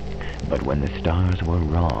 But when the stars were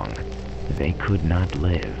wrong, they could not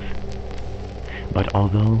live. But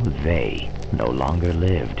although they no longer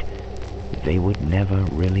lived, they would never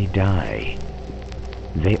really die.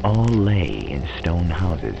 They all lay in stone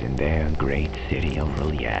houses in their great city of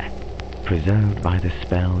R'lyeh, preserved by the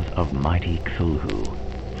spells of mighty Cthulhu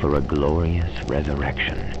for a glorious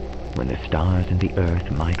resurrection, when the stars and the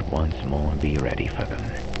earth might once more be ready for them.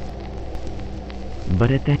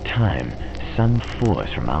 But at that time, some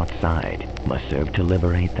force from outside must serve to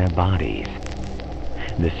liberate their bodies.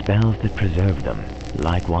 The spells that preserved them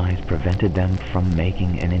likewise prevented them from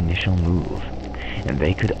making an initial move, and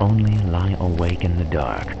they could only lie awake in the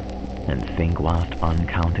dark and think whilst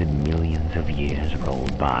uncounted millions of years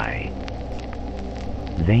rolled by.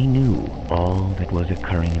 They knew all that was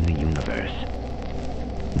occurring in the universe,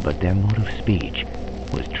 but their mode of speech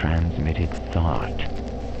was transmitted thought.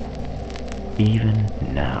 Even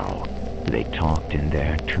now, they talked in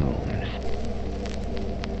their tombs.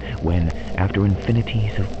 When, after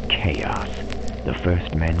infinities of chaos, the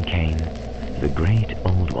first men came, the great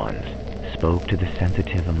old ones spoke to the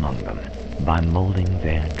sensitive among them by molding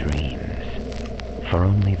their dreams, for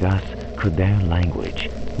only thus could their language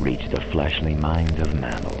reach the fleshly minds of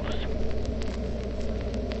mammals.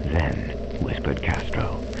 Then, whispered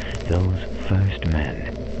Castro, those first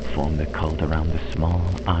men formed the cult around the small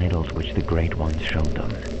idols which the great ones showed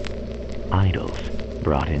them. Idols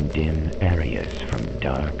brought in dim areas from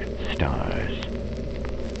dark stars.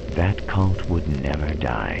 That cult would never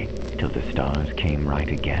die till the stars came right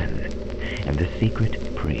again, and the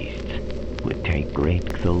secret priests would take great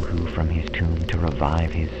Cthulhu from his tomb to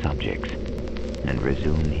revive his subjects and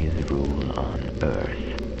resume his rule on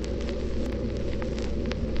Earth.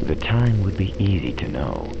 The time would be easy to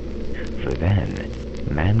know, for then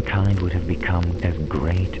mankind would have become as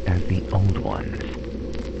great as the old ones,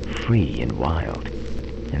 free and wild,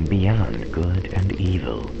 and beyond good and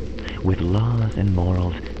evil, with laws and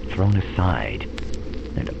morals thrown aside,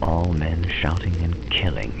 and all men shouting and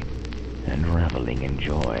killing, and reveling in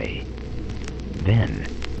joy. Then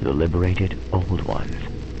the liberated old ones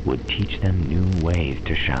would teach them new ways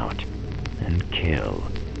to shout, and kill,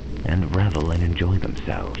 and revel and enjoy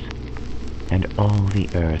themselves, and all the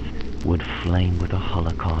earth would flame with a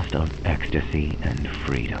holocaust of ecstasy and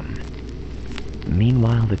freedom.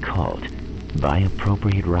 Meanwhile the cult, by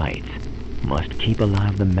appropriate rites, must keep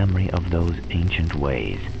alive the memory of those ancient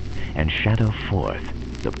ways, and shadow forth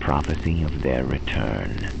the prophecy of their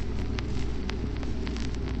return.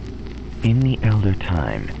 In the elder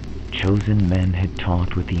time, chosen men had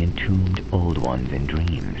talked with the entombed old ones in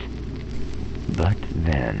dreams. But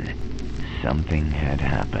then, something had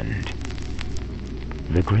happened.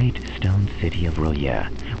 The great stone city of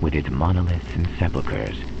R'lyeh, with its monoliths and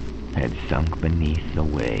sepulchres, had sunk beneath the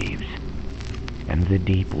waves, and the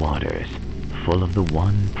deep waters, full of the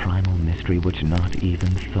one primal mystery which not even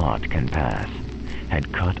thought can pass,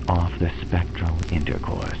 had cut off the spectral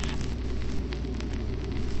intercourse.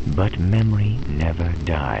 But memory never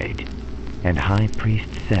died, and high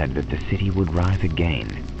priests said that the city would rise again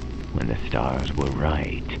when the stars were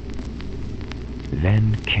right.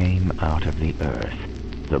 Then came out of the earth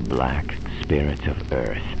the black spirits of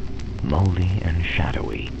earth, moldy and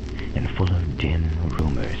shadowy, and full of dim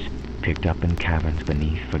rumors, picked up in caverns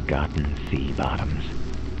beneath forgotten sea bottoms.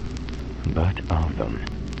 But of them,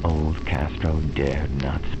 old Castro dared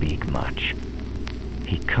not speak much.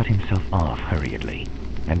 He cut himself off hurriedly,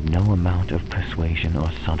 and no amount of persuasion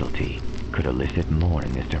or subtlety could elicit more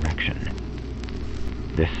in this direction.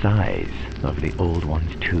 The size of the old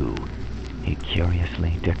ones, too, he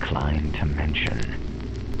curiously declined to mention.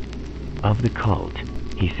 Of the cult,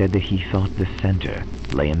 he said that he thought the center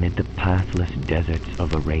lay amid the pathless deserts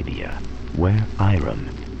of Arabia, where Iram,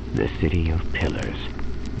 the city of pillars,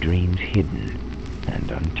 dreams hidden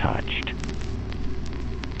and untouched.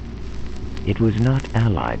 It was not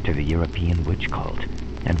allied to the European witch cult,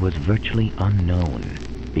 and was virtually unknown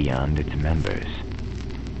beyond its members.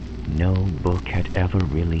 No book had ever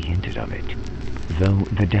really hinted of it, though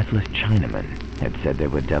the Deathless Chinaman had said there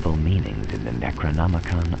were devil meanings in the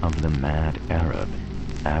Necronomicon of the mad Arab,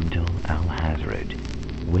 Abdul al-Hazred,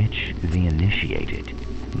 which the initiated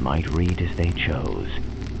might read as they chose,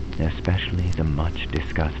 especially the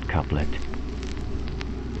much-discussed couplet,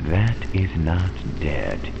 "That is not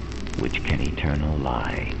dead which can eternal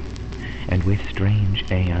lie, and with strange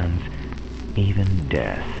aeons even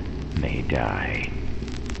death may die."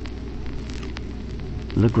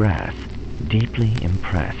 LeGrasse, deeply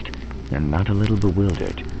impressed and not a little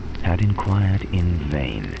bewildered, had inquired in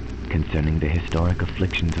vain concerning the historic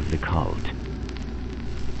afflictions of the cult.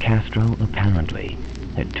 Castro apparently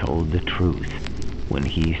had told the truth when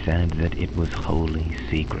he said that it was wholly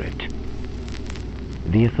secret.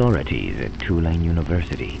 The authorities at Tulane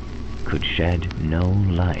University could shed no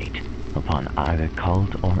light upon either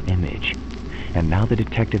cult or image, and now the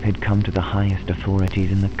detective had come to the highest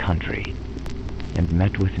authorities in the country and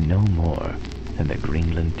met with no more than the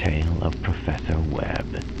Greenland tale of Professor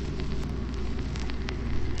Webb.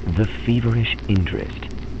 The feverish interest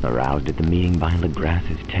aroused at the meeting by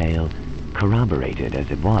LeGrasse's tale, corroborated as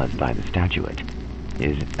it was by the statuette,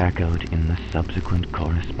 is echoed in the subsequent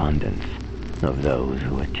correspondence of those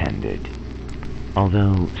who attended,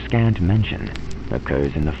 although scant mention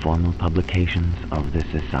occurs in the formal publications of the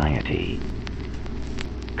Society.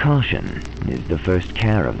 Caution is the first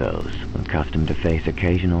care of those accustomed to face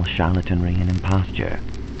occasional charlatanry and imposture.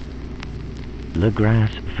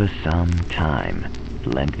 LeGrasse for some time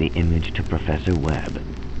lent the image to Professor Webb,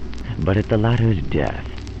 but at the latter's death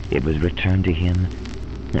it was returned to him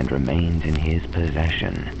and remains in his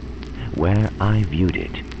possession, where I viewed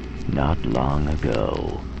it not long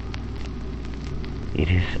ago. It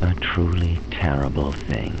is a truly terrible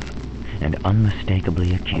thing, and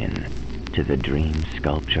unmistakably akin to the dream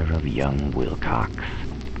sculpture of young Wilcox.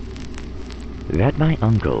 That my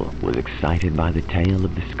uncle was excited by the tale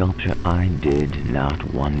of the sculpture I did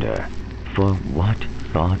not wonder, for what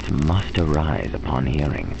thoughts must arise upon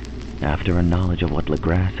hearing, after a knowledge of what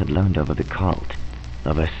LeGrasse had learned of the cult,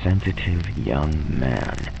 of a sensitive young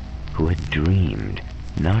man who had dreamed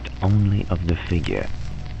not only of the figure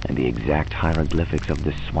and the exact hieroglyphics of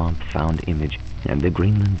the swamp-found image and the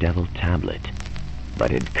Greenland Devil tablet, but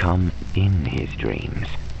had come in his dreams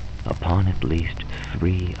upon at least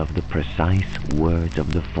 3 of the precise words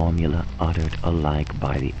of the formula uttered alike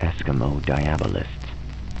by the Eskimo Diabolists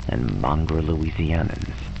and Mongrel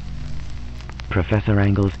Louisianans. Professor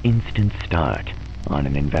Engel's instant start on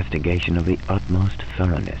an investigation of the utmost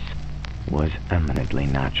thoroughness was eminently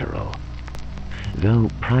natural, though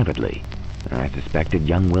privately I suspected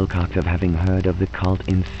young Wilcox of having heard of the cult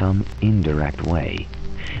in some indirect way,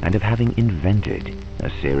 and of having invented a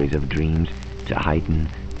series of dreams to heighten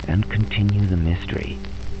and continue the mystery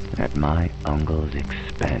at my uncle's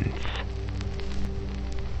expense.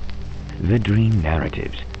 The dream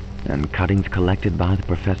narratives and cuttings collected by the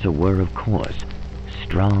professor were, of course,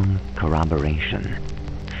 strong corroboration,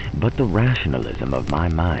 but the rationalism of my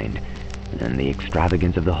mind and the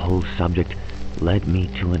extravagance of the whole subject led me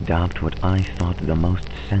to adopt what I thought the most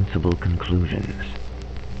sensible conclusions.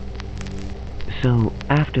 So,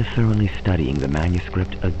 after thoroughly studying the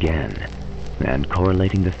manuscript again, and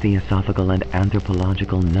correlating the theosophical and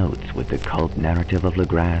anthropological notes with the cult narrative of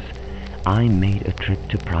LeGrasse, I made a trip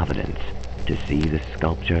to Providence to see the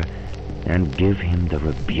sculpture and give him the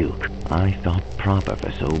rebuke I thought proper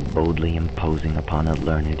for so boldly imposing upon a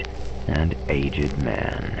learned and aged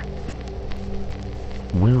man.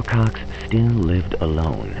 Wilcox still lived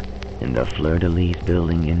alone in the Fleur-de-Lis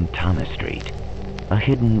building in Thomas Street, a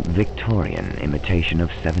hidden Victorian imitation of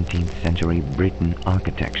 17th century Britain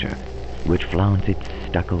architecture, which flaunts its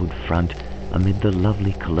stuccoed front amid the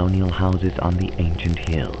lovely colonial houses on the ancient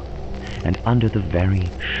hill, and under the very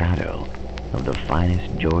shadow of the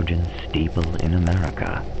finest Georgian steeple in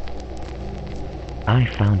America. I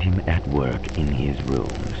found him at work in his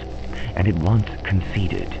rooms, and at once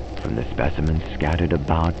conceded from the specimens scattered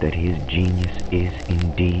about that his genius is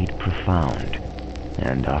indeed profound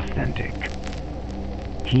and authentic.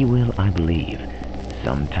 He will, I believe,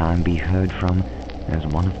 sometime be heard from as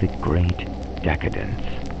one of the great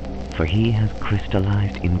decadents, for he has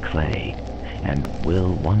crystallized in clay and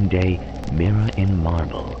will one day mirror in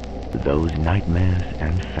marble those nightmares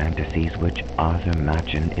and fantasies which Arthur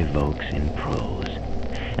Machen evokes in prose,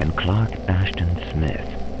 and Clark Ashton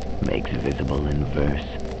Smith makes visible in verse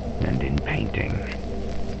and in painting.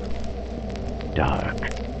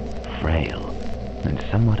 Dark, frail, and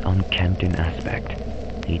somewhat unkempt in aspect,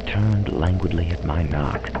 he turned languidly at my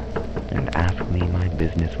knock and asked me my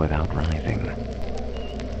business without rising.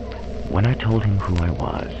 When I told him who I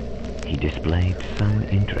was, he displayed some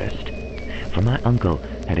interest, for my uncle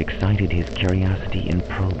had excited his curiosity in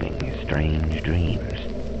probing strange dreams,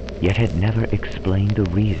 yet had never explained the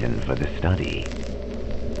reason for the study.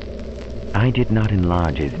 I did not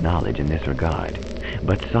enlarge his knowledge in this regard,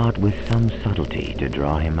 but sought with some subtlety to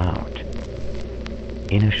draw him out.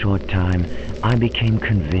 In a short time, I became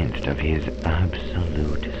convinced of his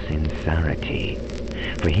absolute sincerity,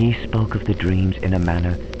 for he spoke of the dreams in a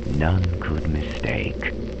manner none could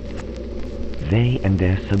mistake. They and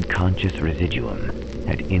their subconscious residuum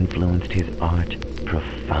had influenced his art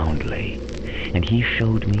profoundly, and he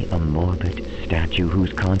showed me a morbid statue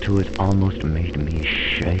whose contours almost made me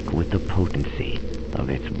shake with the potency of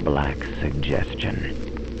its black suggestion.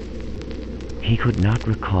 He could not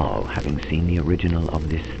recall having seen the original of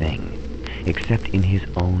this thing, except in his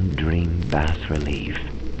own dream bas-relief,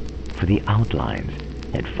 for the outlines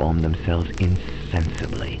had formed themselves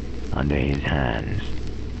insensibly under his hands.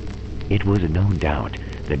 It was no doubt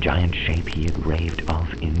the giant shape he had raved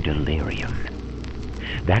of in delirium.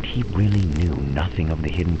 That he really knew nothing of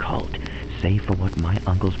the hidden cult, save for what my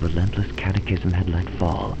uncle's relentless catechism had let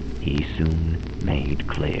fall, he soon made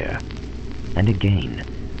clear. And again,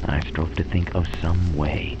 I strove to think of some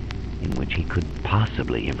way in which he could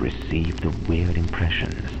possibly have received the weird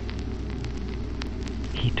impressions.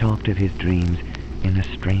 He talked of his dreams in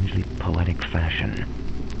a strangely poetic fashion,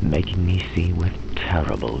 making me see with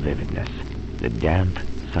terrible vividness the damp,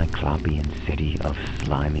 cyclopean city of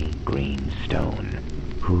slimy green stone,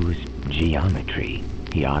 whose geometry,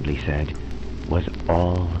 he oddly said, was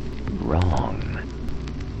all wrong.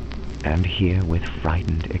 And here, with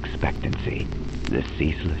frightened expectancy, the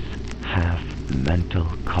ceaseless, half-mental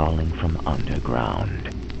calling from underground.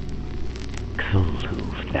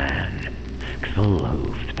 Cthulhu Than,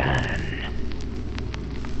 Cthulhu Than.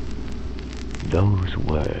 Those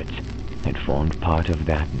words had formed part of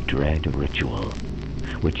that dread ritual,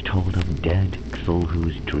 which told of dead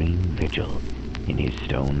Cthulhu's dream vigil in his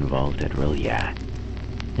stone vault at Rilya,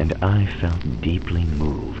 and I felt deeply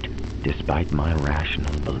moved despite my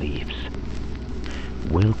rational beliefs.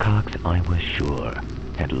 Wilcox, I was sure,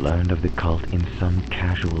 had learned of the cult in some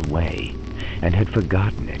casual way, and had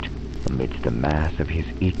forgotten it amidst the mass of his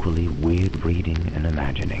equally weird reading and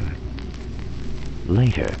imagining.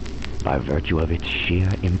 Later, by virtue of its sheer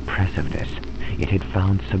impressiveness, it had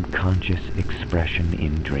found subconscious expression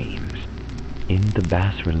in dreams, in the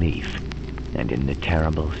bas-relief, and in the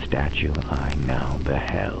terrible statue I now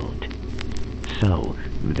beheld. So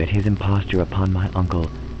that his imposture upon my uncle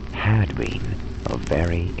had been a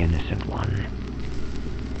very innocent one.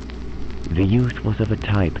 The youth was of a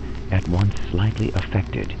type at once slightly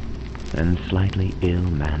affected and slightly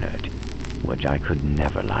ill-mannered, which I could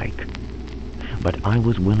never like. But I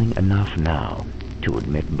was willing enough now to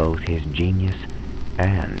admit both his genius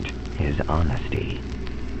and his honesty.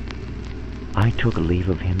 I took leave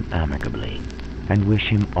of him amicably, and wish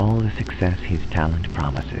him all the success his talent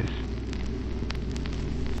promises.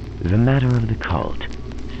 The matter of the cult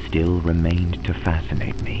still remained to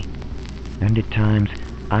fascinate me, and at times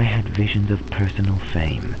I had visions of personal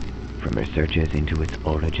fame from researches into its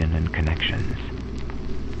origin and connections.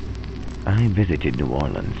 I visited New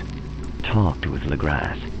Orleans, talked with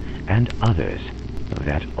LeGrasse and others of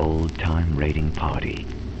that old-time raiding party,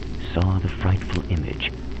 saw the frightful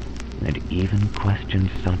image, and even questioned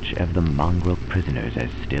such of the mongrel prisoners as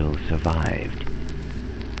still survived.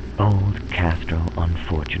 Old Castro,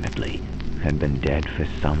 unfortunately, had been dead for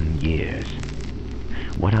some years.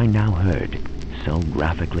 What I now heard, so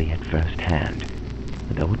graphically at first hand,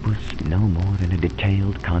 though it was no more than a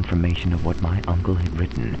detailed confirmation of what my uncle had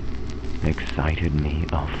written, excited me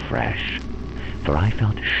afresh, for I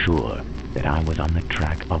felt sure that I was on the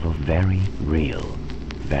track of a very real,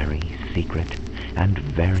 very secret, and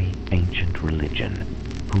very ancient religion,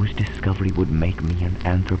 whose discovery would make me an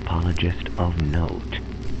anthropologist of note.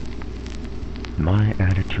 My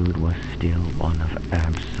attitude was still one of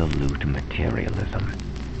absolute materialism,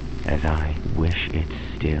 as I wish it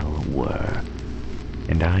still were,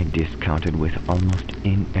 and I discounted with almost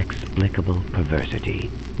inexplicable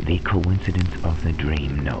perversity the coincidence of the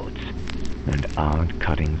dream notes and odd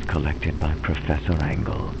cuttings collected by Professor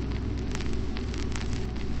Angle.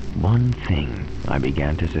 One thing I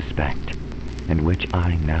began to suspect, and which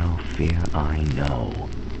I now fear I know,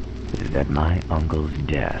 is that my uncle's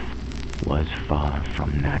death was far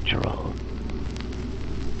from natural.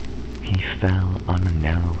 He fell on a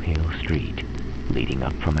narrow hill street leading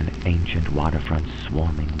up from an ancient waterfront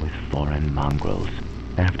swarming with foreign mongrels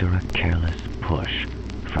after a careless push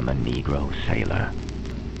from a Negro sailor.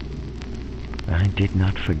 I did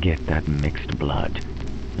not forget that mixed blood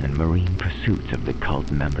and marine pursuits of the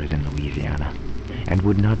cult members in Louisiana, and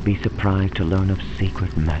would not be surprised to learn of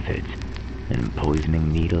secret methods and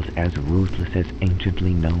poisoning needles as ruthless as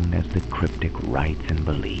anciently known as the cryptic rites and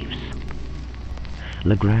beliefs.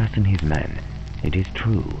 LeGrasse and his men, it is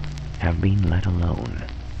true, have been let alone.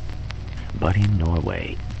 But in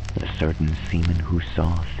Norway, a certain seaman who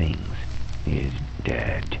saw things is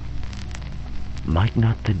dead. Might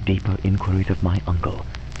not the deeper inquiries of my uncle,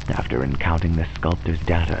 after encountering the sculptor's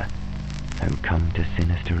data, have come to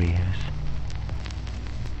sinister ears?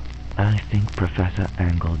 I think Professor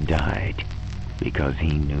Angle died because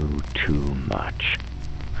he knew too much,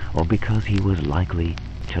 or because he was likely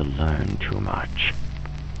to learn too much.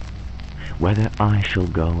 Whether I shall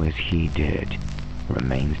go as he did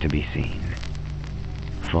remains to be seen,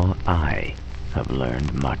 for I have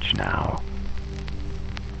learned much now.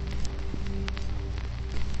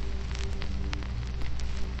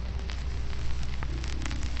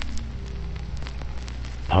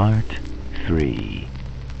 Part 3.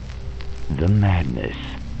 The Madness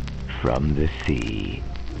from the Sea.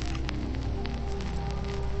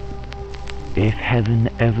 If heaven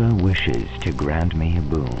ever wishes to grant me a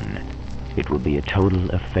boon, it will be a total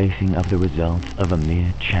effacing of the results of a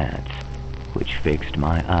mere chance, which fixed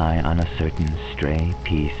my eye on a certain stray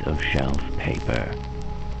piece of shelf paper.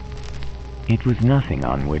 It was nothing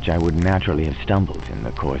on which I would naturally have stumbled in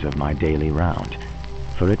the course of my daily round,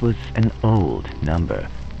 for it was an old number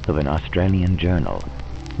of an Australian journal,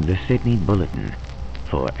 the Sydney Bulletin,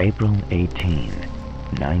 for April 18,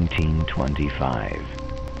 1925.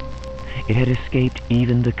 It had escaped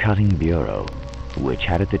even the cutting bureau, which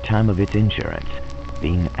had at the time of its insurance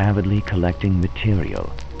been avidly collecting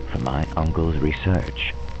material for my uncle's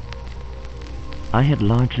research. I had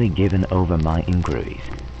largely given over my inquiries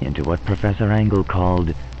into what Professor Angle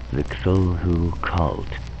called the Cthulhu cult,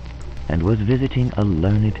 and was visiting a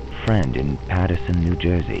learned friend in Paterson, New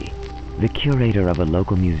Jersey, the curator of a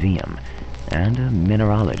local museum and a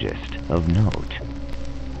mineralogist of note.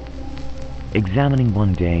 Examining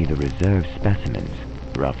one day the reserved specimens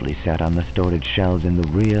roughly set on the storage shelves in the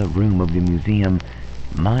rear room of the museum,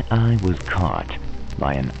 my eye was caught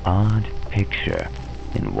by an odd picture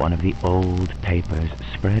in one of the old papers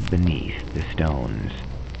spread beneath the stones.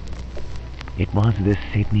 It was the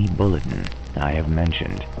Sydney Bulletin I have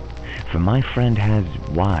mentioned, for my friend has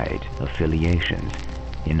wide affiliations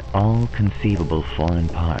in all conceivable foreign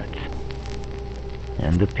parts,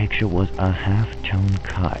 and the picture was a half-tone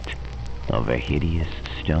cut of a hideous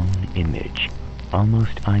stone image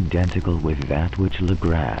almost identical with that which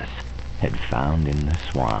LeGrasse had found in the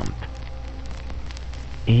swamp.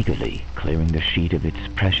 Eagerly clearing the sheet of its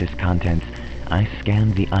precious contents, I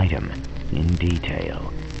scanned the item in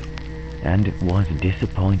detail, and was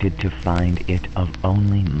disappointed to find it of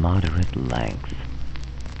only moderate length.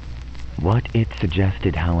 What it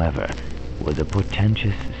suggested, however, was a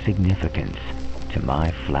portentous significance to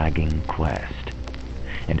my flagging quest,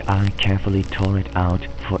 and I carefully tore it out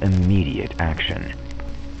for immediate action.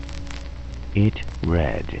 It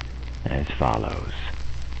read as follows: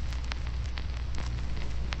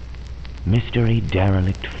 Mystery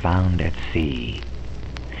derelict found at sea.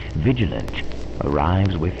 Vigilant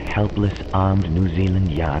arrives with helpless armed New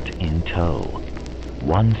Zealand yacht in tow.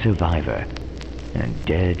 One survivor and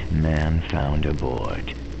dead man found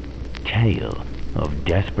aboard. Tale of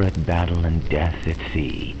desperate battle and death at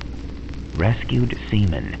sea. Rescued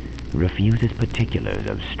seaman refuses particulars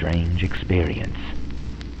of strange experience.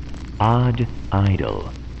 Odd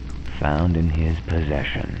idol found in his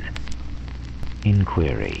possession.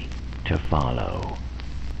 Inquiry to follow.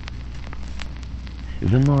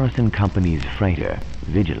 The Morrison Company's freighter,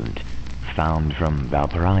 Vigilant, found from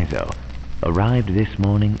Valparaiso, arrived this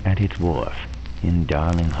morning at its wharf in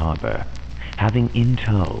Darling Harbor, having in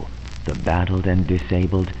tow the battled and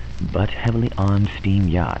disabled but heavily armed steam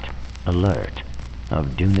yacht Alert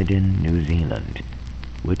of Dunedin, New Zealand,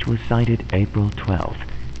 which was sighted April 12th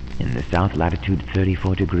in the south latitude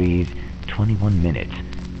 34 degrees 21 minutes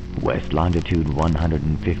west longitude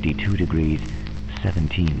 152 degrees,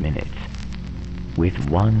 17 minutes, with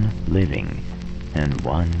 1 living and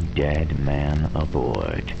 1 dead man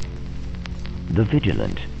aboard. The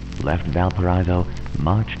Vigilant left Valparaiso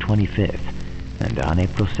March 25th, and on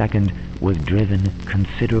April 2nd was driven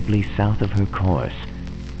considerably south of her course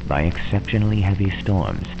by exceptionally heavy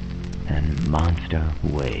storms and monster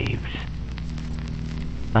waves.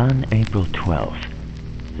 On April 12th,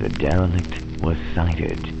 the derelict was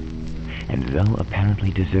sighted, and though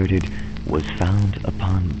apparently deserted, was found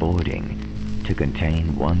upon boarding to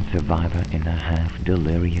contain 1 survivor in a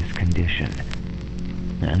half-delirious condition,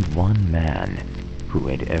 and 1 man who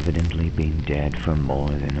had evidently been dead for more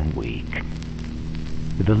than a week.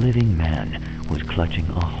 The living man was clutching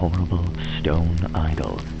a horrible stone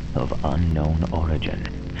idol of unknown origin,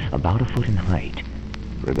 about 1 foot in height,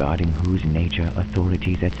 regarding whose nature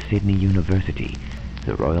authorities at Sydney University,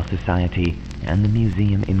 the Royal Society, and the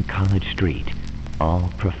museum in College Street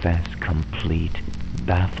all profess complete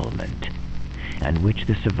bafflement, and which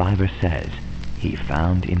the survivor says he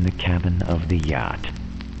found in the cabin of the yacht,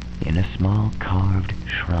 in a small carved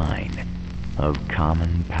shrine of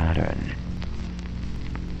common pattern.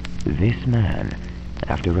 This man,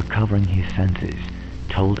 after recovering his senses,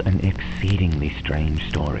 told an exceedingly strange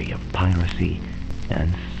story of piracy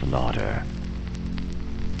and slaughter.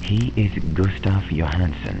 He is Gustav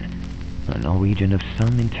Johansen, a Norwegian of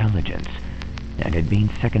some intelligence, and had been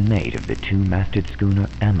second mate of the 2-masted schooner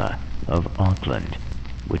Emma of Auckland,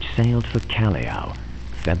 which sailed for Callao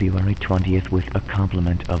February 20th with a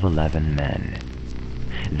complement of 11 men.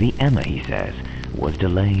 The Emma, he says, was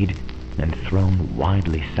delayed and thrown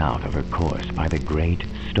widely south of her course by the great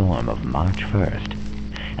storm of March 1st,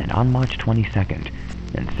 and on March 22nd,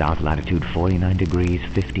 in south latitude 49 degrees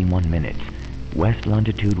 51 minutes, west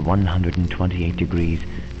longitude 128 degrees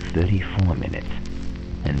 34 minutes,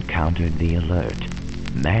 encountered the Alert,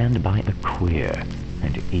 manned by a queer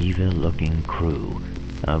and evil-looking crew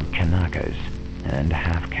of Kanakas and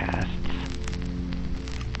half-castes.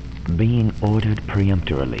 Being ordered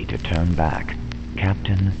peremptorily to turn back,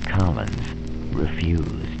 Captain Collins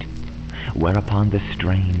refused, whereupon the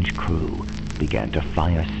strange crew began to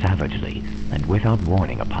fire savagely and without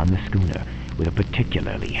warning upon the schooner with a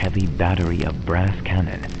particularly heavy battery of brass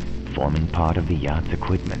cannon forming part of the yacht's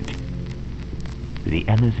equipment. The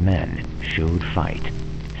Emma's men showed fight,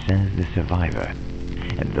 says the survivor,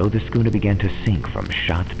 and though the schooner began to sink from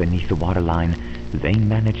shots beneath the waterline, they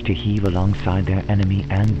managed to heave alongside their enemy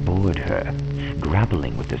and board her,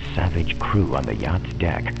 grappling with the savage crew on the yacht's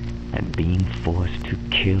deck and being forced to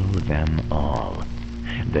kill them all,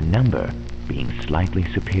 the number being slightly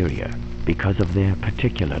superior because of their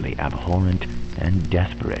particularly abhorrent and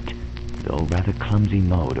desperate, though rather clumsy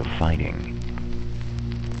mode of fighting.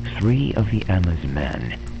 3 of the Emma's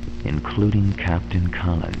men, including Captain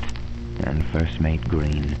Collins and First Mate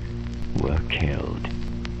Green, were killed,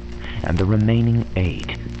 and the remaining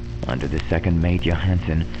 8, under the second mate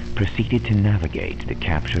Johansen, proceeded to navigate the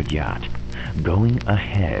captured yacht, going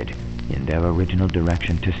ahead in their original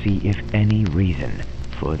direction to see if any reason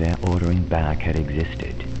for their ordering back had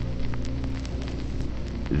existed.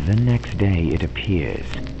 The next day, it appears,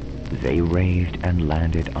 they raised and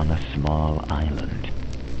landed on a small island,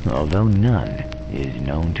 although none is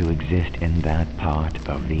known to exist in that part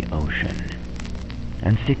of the ocean.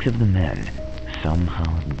 And 6 of the men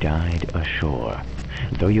somehow died ashore,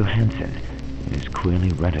 though Johansen is queerly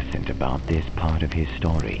reticent about this part of his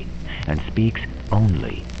story, and speaks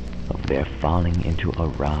only of their falling into a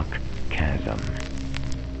rock chasm.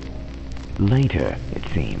 Later, it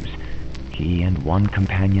seems, he and 1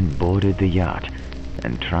 companion boarded the yacht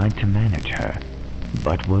and tried to manage her,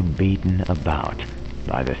 but were beaten about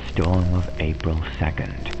by the storm of April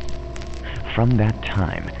 2nd. From that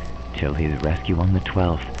time till his rescue on the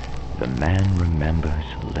 12th, the man remembers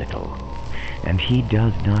little, and he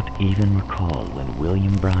does not even recall when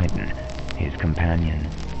William Bryden, his companion,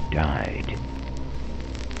 died.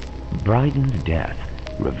 Bryden's death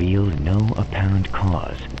reveals no apparent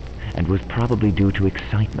cause, and was probably due to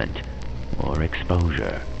excitement or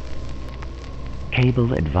exposure.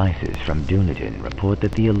 Cable advices from Dunedin report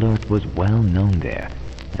that the Alert was well known there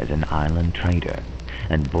as an island trader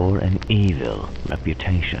and bore an evil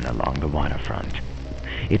reputation along the waterfront.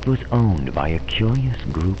 It was owned by a curious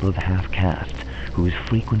group of half-castes whose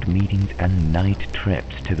frequent meetings and night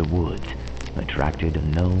trips to the woods attracted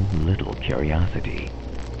no little curiosity.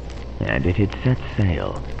 And it had set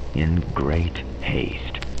sail in great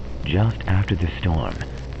haste just after the storm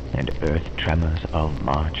and earth tremors of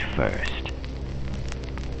March 1st.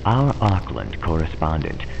 Our Auckland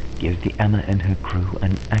correspondent gives the Emma and her crew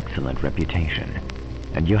an excellent reputation,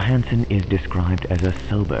 and Johansen is described as a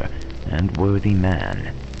sober and worthy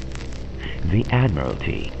man. The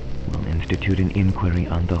Admiralty will institute an inquiry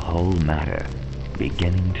on the whole matter,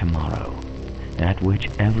 beginning tomorrow, at which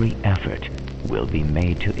every effort will be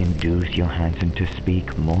made to induce Johansen to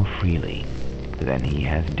speak more freely than he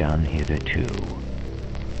has done hitherto.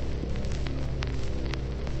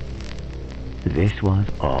 This was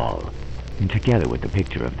all, together with the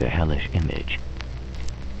picture of the hellish image.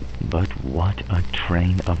 But what a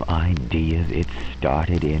train of ideas it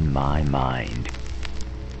started in my mind.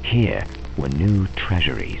 Here were new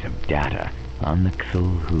treasuries of data on the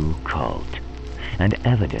Cthulhu cult, and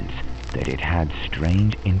evidence that it had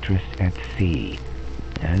strange interests at sea,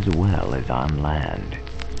 as well as on land.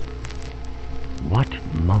 What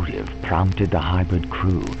motive prompted the hybrid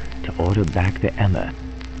crew to order back the Emma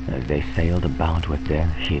as they sailed about with their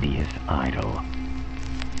hideous idol?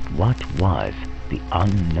 What was the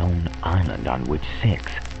unknown island on which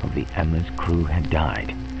 6 of the Emma's crew had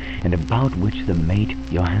died, and about which the mate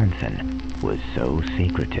Johansen was so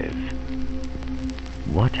secretive?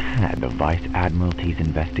 What had the Vice Admiralty's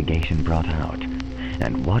investigation brought out,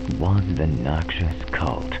 and what was the noxious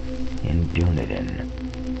cult in Dunedin?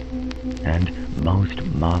 And most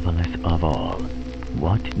marvelous of all,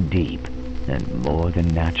 what deep and more than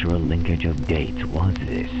natural linkage of dates was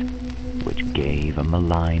this, which gave a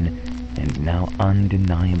malign and now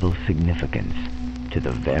undeniable significance to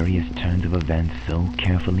the various turns of events so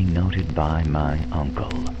carefully noted by my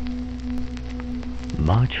uncle?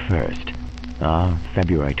 March 1st,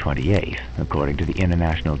 February 28th, according to the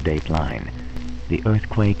international date line, the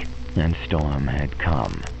earthquake and storm had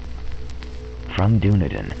come. From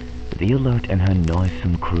Dunedin, the Alert and her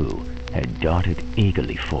noisome crew had darted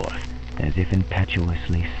eagerly forth, as if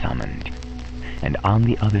impetuously summoned. And on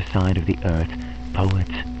the other side of the earth,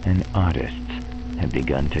 poets and artists had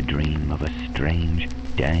begun to dream of a strange,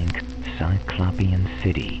 dank, cyclopean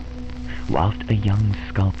city, whilst a young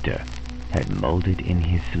sculptor had molded in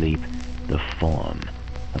his sleep the form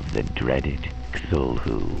of the dreaded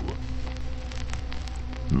Cthulhu.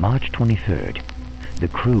 March 23rd, the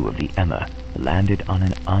crew of the Emma landed on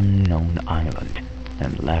an unknown island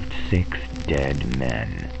and left 6 dead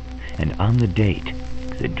men. And on the date,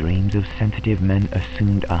 the dreams of sensitive men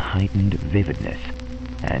assumed a heightened vividness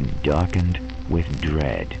and darkened with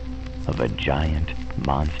dread of a giant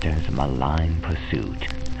monster's malign pursuit,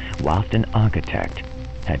 whilst an architect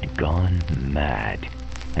had gone mad,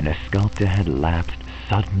 and a sculptor had lapsed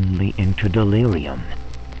suddenly into delirium.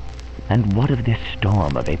 And what of this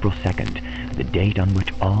storm of April 2nd, the date on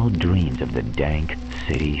which all dreams of the dank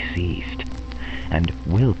city ceased, and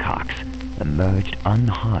Wilcox emerged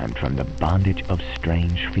unharmed from the bondage of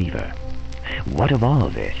strange fever? What of all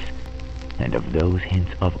this, and of those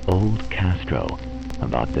hints of old Castro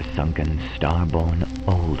about the sunken star-born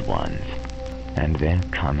old ones, and their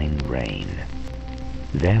coming reign,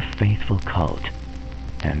 their faithful cult,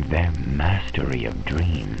 and their mastery of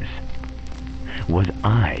dreams? Was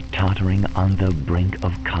I tottering on the brink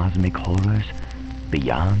of cosmic horrors,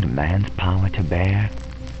 beyond man's power to bear?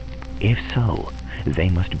 If so, they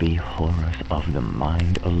must be horrors of the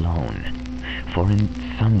mind alone, for in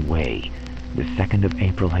some way, the 2nd of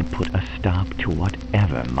April had put a stop to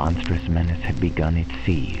whatever monstrous menace had begun its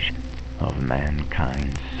siege of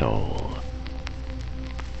mankind's soul.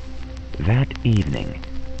 That evening,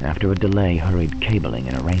 after a delay hurried cabling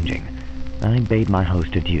and arranging, I bade my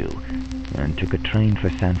host adieu and took a train for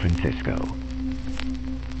San Francisco.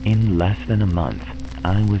 In less than a month,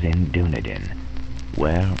 I was in Dunedin,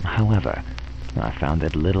 where, however, I found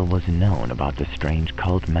that little was known about the strange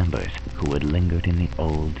cult members who had lingered in the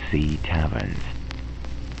old sea taverns.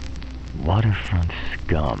 Waterfront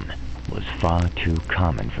scum was far too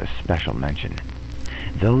common for special mention,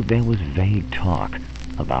 though there was vague talk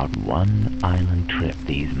about one island trip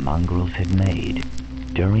these mongrels had made,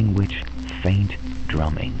 during which faint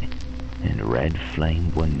drumming and red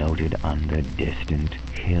flame were noted on the distant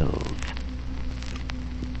hills.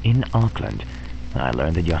 In Auckland, I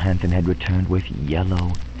learned that Johansen had returned with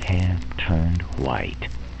yellow hair turned white,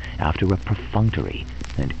 after a perfunctory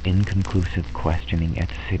and inconclusive questioning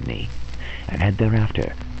at Sydney, and had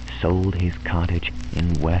thereafter sold his cottage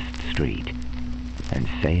in West Street and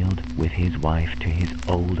sailed with his wife to his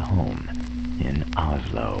old home in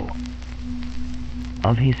Oslo.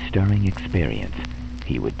 Of his stirring experience,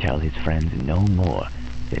 he would tell his friends no more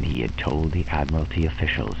than he had told the Admiralty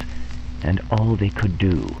officials, and all they could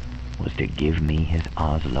do was to give me his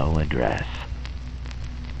Oslo address.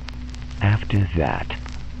 After that,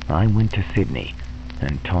 I went to Sydney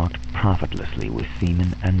and talked profitlessly with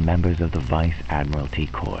seamen and members of the Vice Admiralty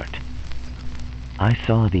Court. I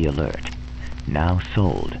saw the Alert, now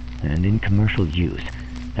sold and in commercial use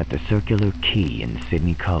at the Circular Quay in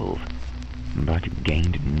Sydney Cove, but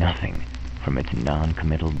gained nothing from its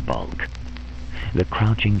non-committal bulk. The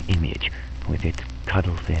crouching image, with its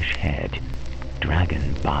cuttlefish head,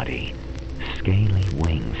 dragon body, scaly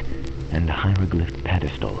wings, and hieroglyph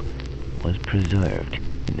pedestal, was preserved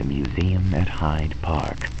in the museum at Hyde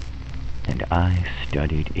Park, and I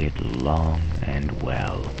studied it long and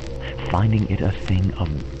well, finding it a thing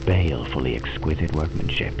of balefully exquisite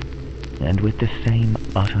workmanship, and with the same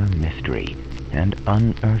utter mystery and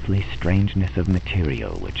unearthly strangeness of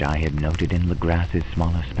material which I had noted in LeGrasse's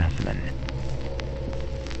smaller specimen.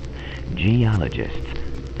 Geologists,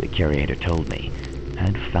 the curator told me,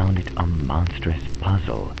 had found it a monstrous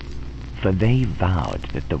puzzle, for they vowed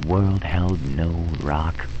that the world held no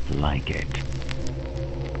rock like it.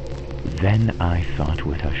 Then I thought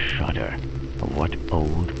with a shudder of what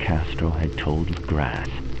old Castro had told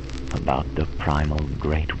LeGrasse about the primal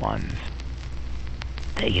Great Ones.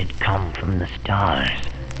 They had come from the stars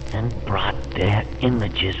and brought their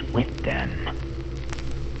images with them.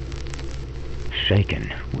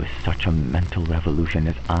 Shaken with such a mental revolution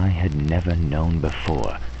as I had never known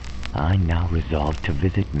before, I now resolved to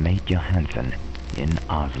visit Mate Johansen in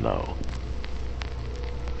Oslo.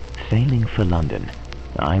 Sailing for London,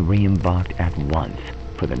 I re-embarked at once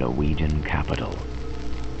for the Norwegian capital,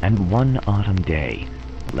 and one autumn day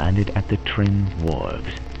landed at the trim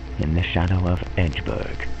wharves in the shadow of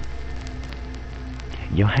Edgeburg.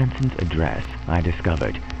 Johansen's address, I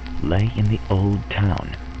discovered, lay in the old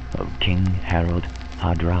town of King Harald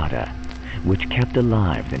Hardrada, which kept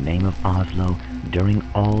alive the name of Oslo during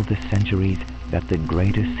all the centuries that the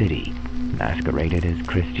greater city masqueraded as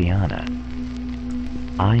Christiana.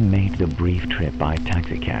 I made the brief trip by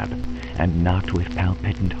taxicab and knocked with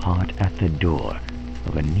palpitant heart at the door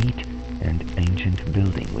of a neat and ancient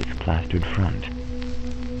building with plastered front.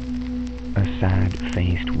 A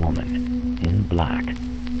sad-faced woman in black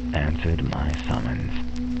answered my summons,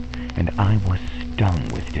 and I was stung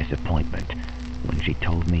with disappointment when she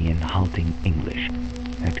told me in halting English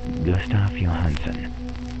that Gustav Johansen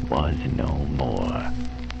was no more.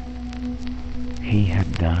 He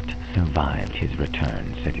had not survived his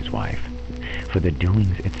return, said his wife, for the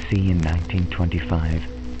doings at sea in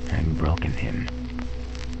 1925 had broken him.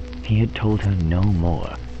 He had told her no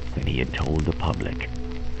more than he had told the public,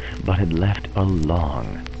 but had left a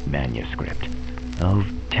long manuscript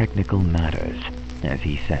of technical matters, as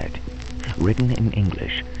he said, written in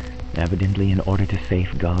English, evidently in order to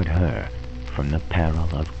safeguard her from the peril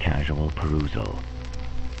of casual perusal.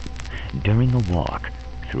 During a walk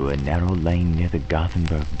through a narrow lane near the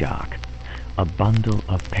Gothenburg dock, a bundle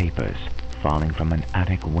of papers falling from an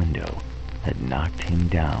attic window had knocked him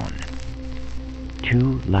down.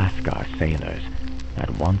 2 Lascar sailors at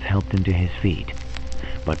once helped him to his feet,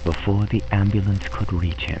 but before the ambulance could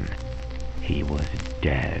reach him, he was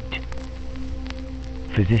dead.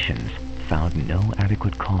 Physicians found no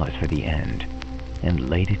adequate cause for the end, and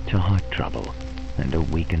laid it to heart trouble and a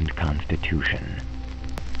weakened constitution.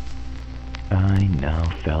 I now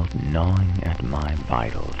felt gnawing at my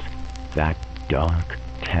vitals that dark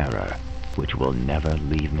terror which will never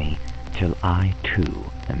leave me till I too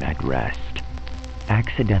am at rest,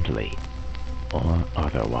 accidentally or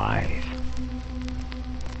otherwise.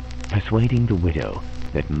 Persuading the widow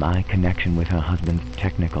that my connection with her husband's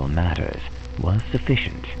technical matters was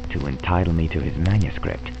sufficient to entitle me to his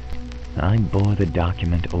manuscript, I bore the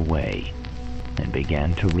document away and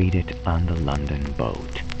began to read it on the London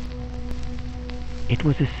boat. It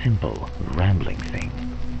was a simple, rambling thing,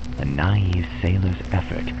 a naive sailor's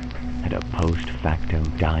effort at a post-facto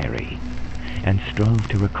diary, and strove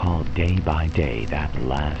to recall day by day that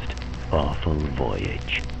last awful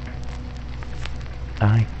voyage.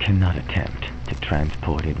 I cannot attempt to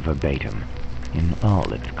transport it verbatim in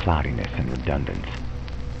all its cloudiness and redundance,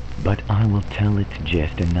 but I will tell its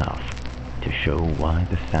gist enough to show why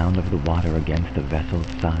the sound of the water against the vessel's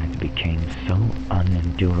sides became so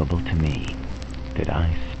unendurable to me that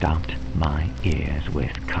I stopped my ears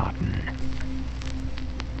with cotton.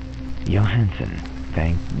 Johansen,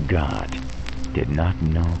 thank God, did not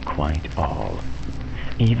know quite all,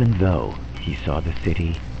 even though he saw the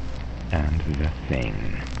city and the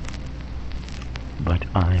thing. But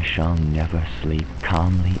I shall never sleep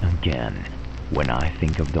calmly again when I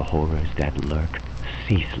think of the horrors that lurk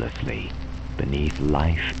ceaselessly beneath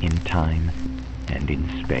life in time and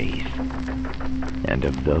in space, and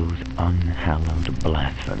of those unhallowed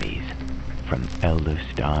blasphemies from elder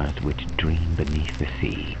stars which dream beneath the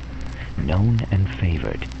sea, known and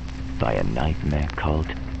favored by a nightmare cult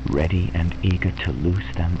ready and eager to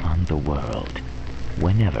loose them on the world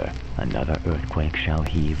whenever another earthquake shall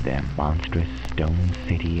heave their monstrous stone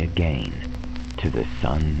city again to the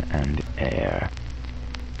sun and air.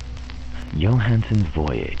 Johansen's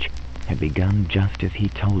voyage had begun just as he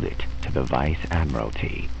told it to the Vice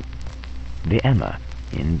Admiralty. The Emma,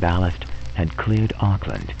 in ballast, had cleared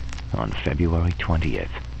Auckland on February 20th,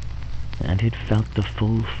 and had felt the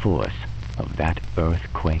full force of that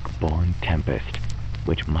earthquake-born tempest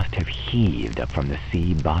which must have heaved up from the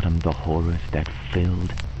sea bottom the horrors that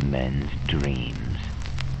filled men's dreams.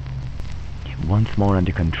 Once more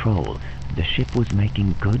under control, the ship was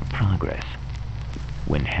making good progress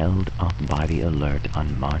when held up by the alert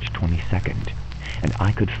on March 22nd, and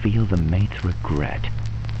I could feel the mate's regret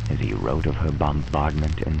as he wrote of her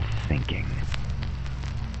bombardment and sinking.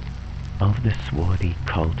 Of the swarthy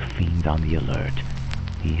cult fiends on the alert,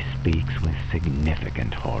 he speaks with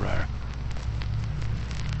significant horror.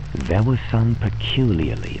 There was some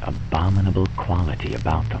peculiarly abominable quality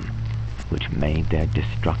about them, which made their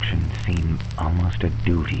destruction seem almost a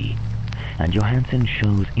duty, and Johansen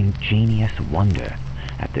shows ingenious wonder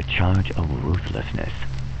at the charge of ruthlessness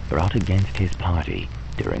brought against his party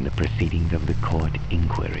during the proceedings of the court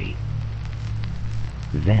inquiry.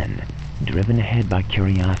 Then, driven ahead by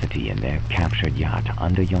curiosity in their captured yacht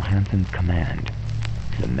under Johansen's command,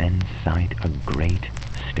 the men sight a great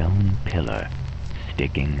stone pillar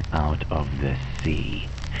sticking out of the sea,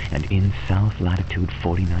 and in south latitude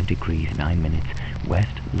 49 degrees 9 minutes,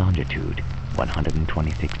 west longitude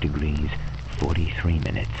 126 degrees 43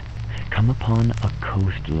 minutes, come upon a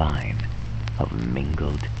coastline of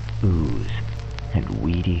mingled ooze and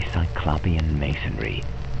weedy cyclopean masonry,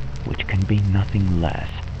 which can be nothing less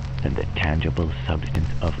than the tangible substance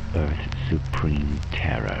of Earth's supreme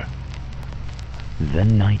terror. The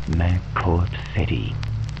nightmare corpse city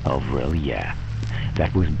of Rillier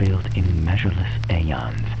that was built in measureless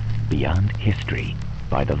aeons beyond history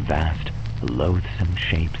by the vast, loathsome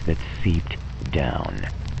shapes that seeped down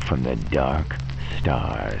from the dark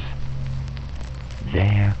stars.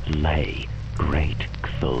 There lay great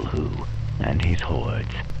Cthulhu and his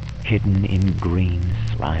hordes, hidden in green,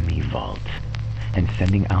 slimy vaults, and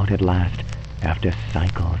sending out at last, after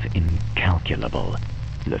cycles incalculable,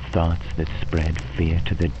 the thoughts that spread fear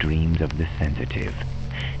to the dreams of the sensitive,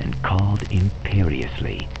 and called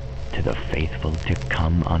imperiously to the faithful to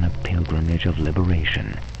come on a pilgrimage of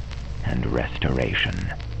liberation and restoration.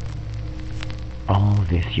 All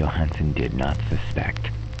this Johansen did not suspect,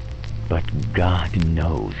 but God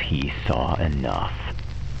knows he saw enough.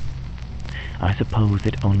 I suppose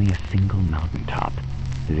that only a single mountaintop,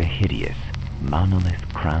 the hideous,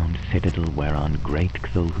 monolith-crowned citadel whereon great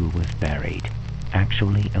Cthulhu was buried,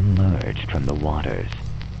 actually emerged from the waters.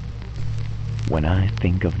 When I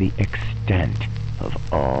think of the extent of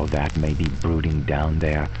all that may be brooding down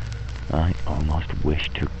there, I almost wish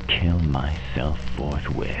to kill myself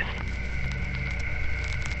forthwith.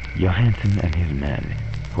 Johansen and his men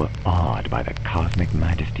were awed by the cosmic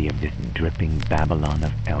majesty of this dripping Babylon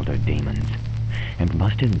of elder demons, and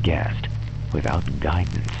must have guessed, without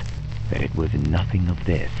guidance, that it was nothing of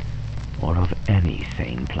this, or of any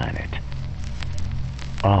sane planet.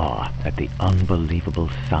 Awe at the unbelievable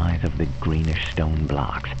size of the greenish stone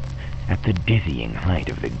blocks, at the dizzying height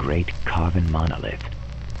of the great carven monolith,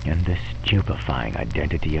 and the stupefying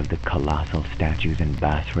identity of the colossal statues and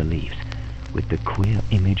bas-reliefs, with the queer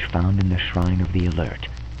image found in the shrine of the alert,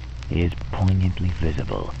 is poignantly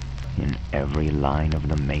visible in every line of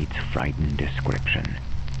the mate's frightened description.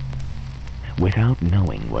 Without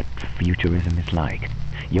knowing what futurism is like,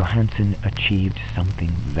 Johansen achieved something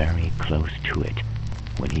very close to it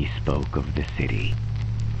when he spoke of the city.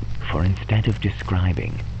 For instead of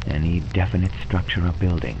describing any definite structure or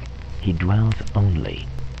building, he dwells only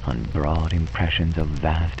on broad impressions of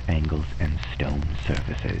vast angles and stone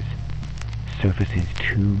surfaces. Surfaces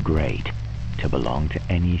too great to belong to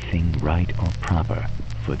anything right or proper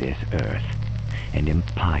for this earth, and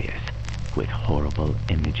impious with horrible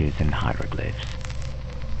images and hieroglyphs.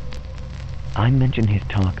 I mention his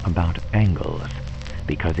talk about angles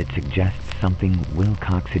because it suggests something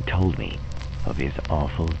Wilcox had told me of his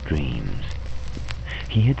awful dreams.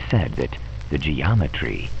 He had said that the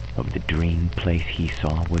geometry of the dream place he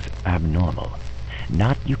saw was abnormal,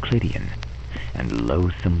 not Euclidean, and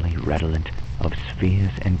loathsomely redolent of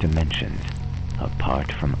spheres and dimensions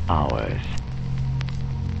apart from ours.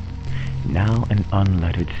 Now an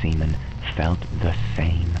unlettered seaman felt the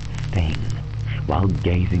same thing while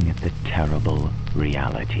gazing at the terrible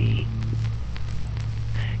reality.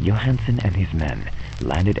 Johansen and his men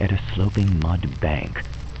landed at a sloping mud bank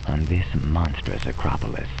on this monstrous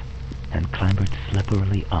acropolis, and clambered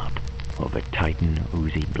slipperily up over Titan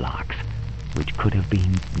oozy blocks, which could have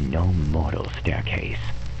been no mortal staircase.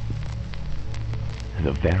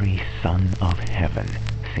 The very sun of heaven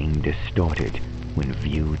seemed distorted when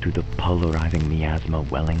viewed through the polarizing miasma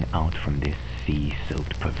welling out from this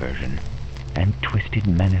sea-soaked perversion, and twisted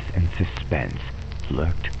menace and suspense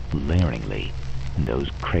lurked leeringly in those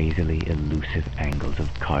crazily elusive angles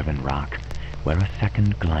of carven rock where a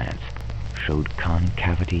second glance showed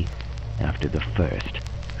concavity after the first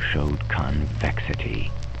showed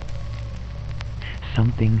convexity.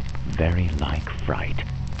 Something very like fright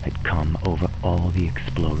had come over all the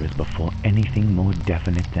explorers before anything more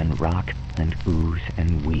definite than rock and ooze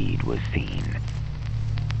and weed was seen.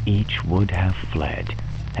 Each would have fled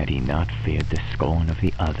had he not feared the scorn of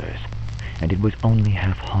the others, and it was only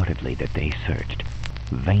half-heartedly that they searched,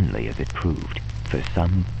 vainly as it proved, for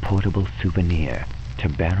some portable souvenir to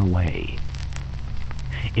bear away.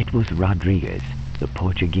 It was Rodriguez, the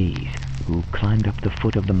Portuguese, who climbed up the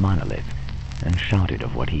foot of the monolith and shouted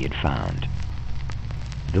of what he had found.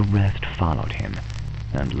 The rest followed him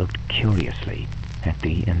and looked curiously at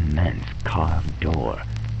the immense carved door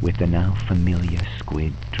with the now familiar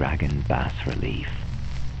squid dragon bas-relief.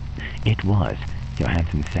 It was,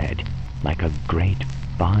 Johansen said, like a great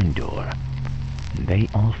barn door. They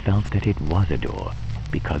all felt that it was a door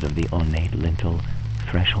because of the ornate lintel,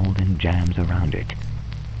 threshold, and jambs around it,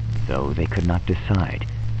 though they could not decide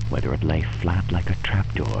whether it lay flat like a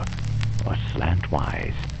trapdoor or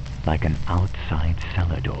slantwise like an outside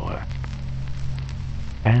cellar door.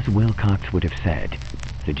 As Wilcox would have said,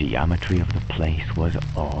 the geometry of the place was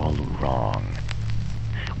all wrong.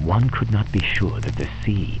 One could not be sure that the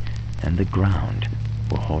sea and the ground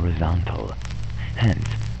were horizontal. Hence,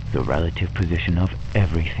 the relative position of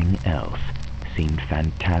everything else seemed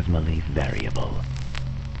phantasmally variable.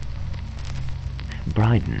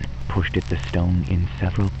 Bryden pushed at the stone in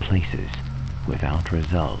several places without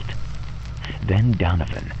result. Then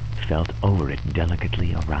Donovan felt over it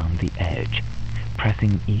delicately around the edge,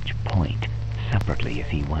 pressing each point separately as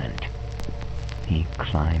he went. He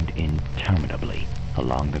climbed interminably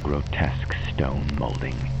along the grotesque stone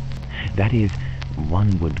molding. That is,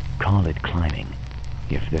 one would call it climbing,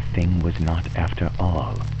 if the thing was not, after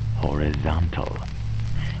all, horizontal.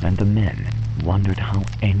 And the men wondered how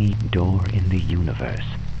any door in the universe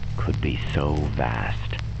could be so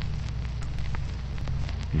vast.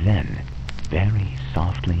 Then, very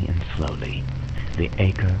softly and slowly, the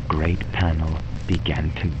acre great panel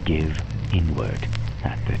began to give inward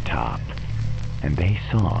at the top, and they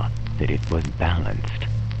saw that it was balanced.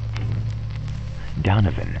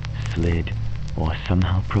 Donovan slid or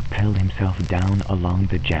somehow propelled himself down along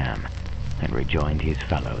the jamb and rejoined his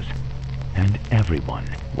fellows, and everyone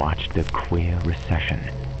watched the queer recession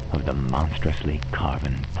of the monstrously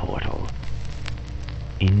carven portal.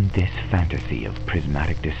 In this fantasy of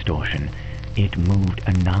prismatic distortion, it moved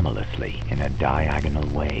anomalously in a diagonal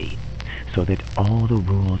way, so that all the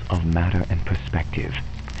rules of matter and perspective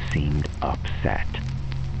seemed upset.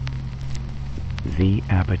 The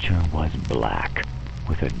aperture was black,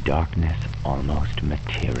 with a darkness almost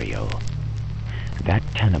material. That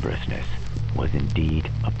tenebrousness was indeed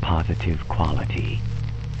a positive quality,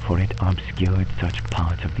 for it obscured such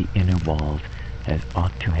parts of the inner walls as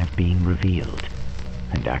ought to have been revealed,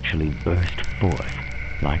 and actually burst forth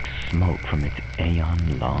like smoke from its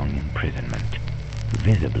aeon-long imprisonment,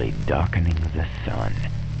 visibly darkening the sun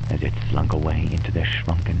as it slunk away into the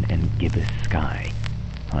shrunken and gibbous sky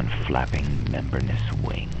on flapping membranous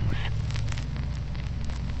wings.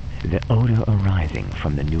 The odor arising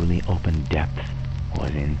from the newly opened depths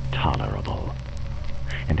was intolerable,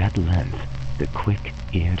 and at length the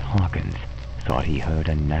quick-eared Hawkins thought he heard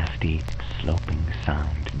a nasty, sloping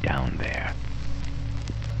sound down there.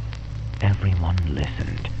 Everyone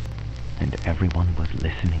listened, and everyone was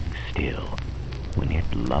listening still, when it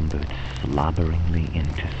lumbered slobberingly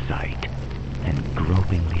into sight, and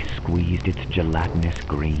gropingly squeezed its gelatinous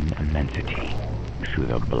green immensity through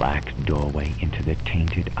the black doorway into the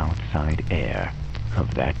tainted outside air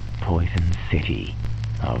of that poison city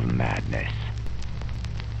of madness.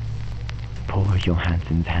 Poor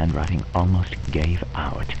Johansen's handwriting almost gave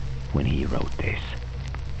out when he wrote this.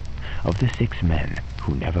 Of the 6 men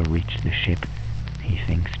who never reached the ship, he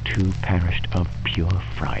thinks 2 perished of pure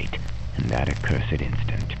fright in that accursed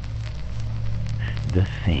instant. The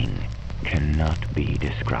thing cannot be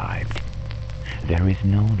described. There is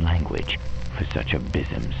no language for such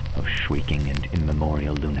abysms of shrieking and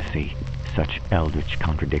immemorial lunacy, such eldritch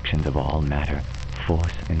contradictions of all matter,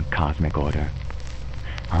 force, and cosmic order.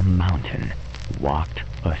 A mountain walked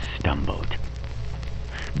or stumbled.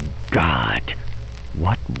 God!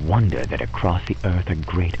 What wonder that across the earth a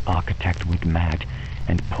great architect went mad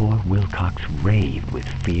and poor Wilcox raved with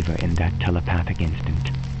fever in that telepathic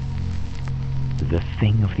instant. The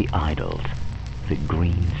thing of the idols, the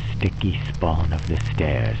green sticky spawn of the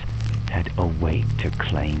stairs, had awaked to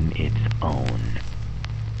claim its own.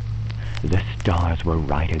 The stars were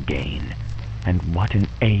right again, and what an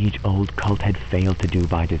age-old cult had failed to do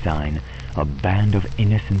by design, a band of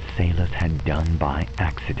innocent sailors had done by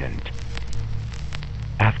accident.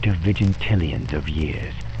 After vigintillions of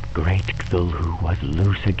years, great Cthulhu was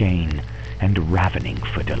loose again and ravening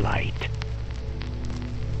for delight.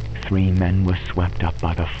 3 men were swept up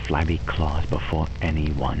by the flabby claws before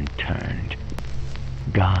anyone turned.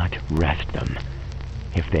 God rest them,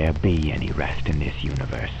 if there be any rest in this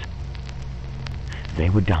universe. They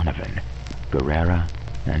were Donovan, Guerrera,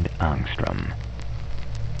 and Angstrom.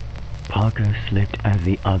 Parker slipped as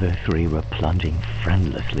the other 3 were plunging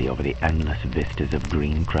friendlessly over the endless vistas of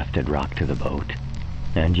green-crusted rock to the boat,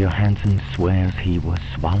 and Johansen swears he was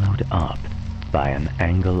swallowed up by an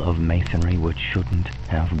angle of masonry which shouldn't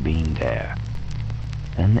have been there.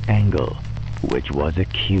 An angle which was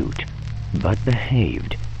acute, but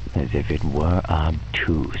behaved as if it were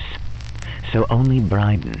obtuse. So only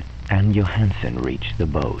Bryden and Johansen reached the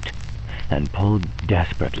boat, and pulled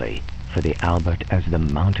desperately for the Albert as the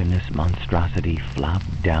mountainous monstrosity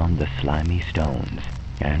flopped down the slimy stones,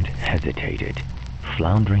 and hesitated,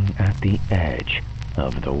 floundering at the edge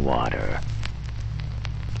of the water.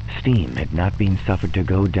 Steam had not been suffered to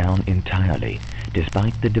go down entirely,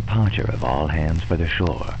 despite the departure of all hands for the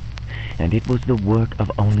shore, and it was the work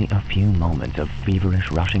of only a few moments of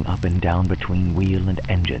feverish rushing up and down between wheel and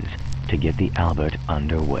engines to get the Albert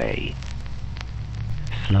underway.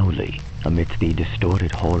 Slowly, amidst the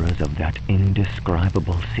distorted horrors of that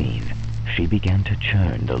indescribable scene, she began to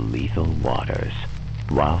churn the lethal waters,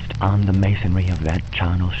 whilst on the masonry of that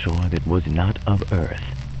charnel shore that was not of earth,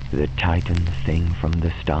 the Titan thing from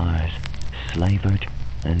the stars slavered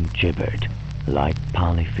and gibbered, like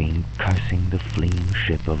Polypheme cursing the fleeing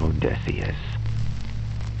ship of Odysseus.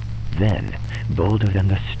 Then, bolder than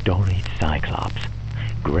the storied Cyclops,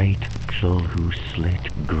 great Cthulhu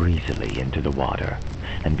slid greasily into the water,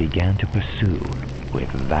 and began to pursue with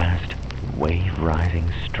vast,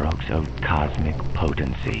 wave-rising strokes of cosmic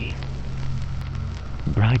potency.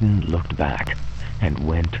 Bryden looked back and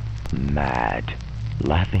went mad,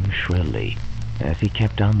 laughing shrilly, as he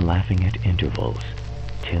kept on laughing at intervals,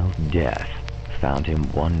 till death found him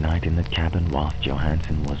one night in the cabin whilst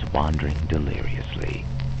Johansen was wandering deliriously.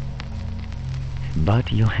 But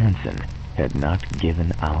Johansen had not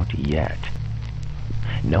given out yet.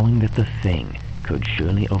 Knowing that the thing could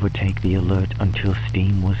surely overtake the Alert until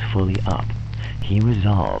steam was fully up, he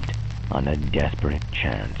resolved on a desperate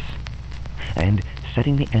chance, and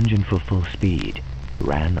setting the engine for full speed,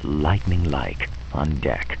 ran lightning-like on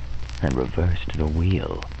deck and reversed the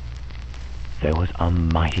wheel. There was a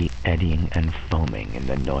mighty eddying and foaming in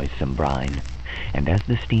the noisome brine, and as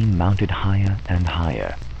the steam mounted higher and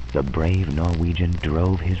higher, the brave Norwegian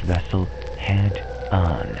drove his vessel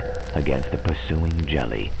head-on against the pursuing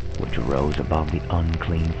jelly, which rose above the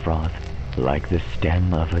unclean froth like the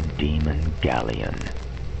stem of a demon galleon.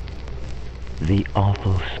 The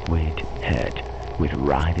awful squid head, with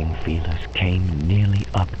writhing feelers, came nearly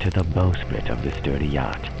up to the bowsprit of the sturdy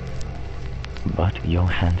yacht. But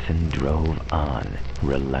Johansen drove on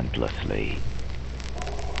relentlessly.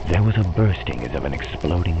 There was a bursting as of an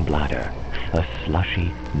exploding bladder, a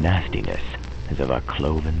slushy nastiness as of a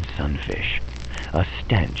cloven sunfish, a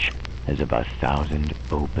stench as of 1,000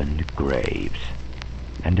 opened graves,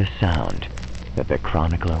 and a sound that the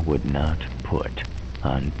chronicler would not put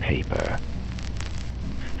on paper.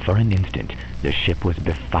 For an instant, the ship was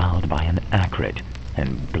befouled by an acrid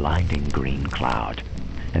and blinding green cloud,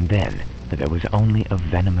 and then there was only a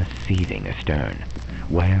venomous seething astern,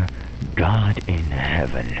 where, God in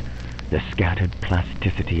heaven, the scattered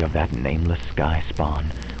plasticity of that nameless sky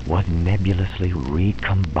spawn was nebulously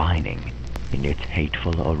recombining in its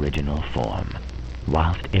hateful original form,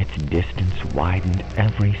 whilst its distance widened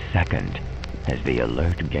every second as the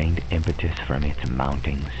Alert gained impetus from its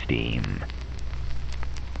mounting steam.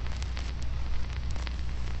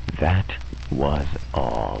 That was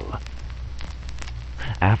all.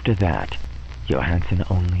 After that, Johansen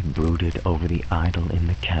only brooded over the idol in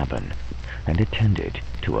the cabin, and attended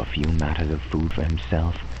to a few matters of food for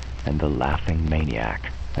himself and the laughing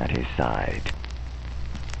maniac at his side.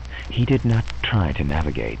 He did not try to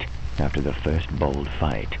navigate after the first bold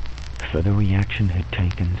fight, for the reaction had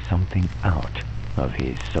taken something out of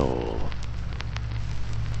his soul.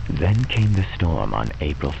 Then came the storm on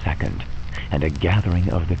April 2nd, and a gathering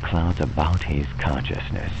of the clouds about his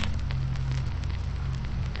consciousness.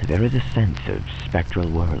 There is a sense of spectral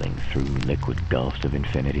whirling through liquid gulfs of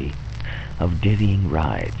infinity, of dizzying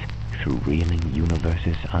rides through reeling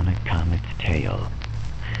universes on a comet's tail,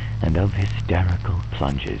 and of hysterical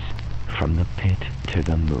plunges from the pit to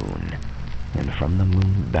the moon, and from the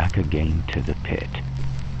moon back again to the pit,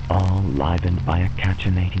 all livened by a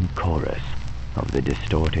cachinnating chorus of the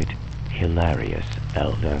distorted, hilarious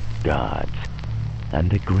elder gods, and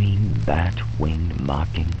the green bat-winged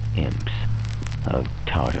mocking imps of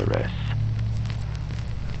Tartarus.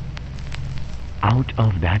 Out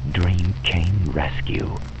of that dream came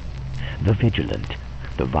rescue. The Vigilant,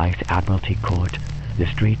 the Vice Admiralty Court, the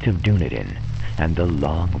streets of Dunedin, and the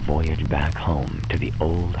long voyage back home to the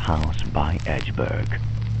old house by Edgeburg.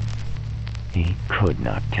 He could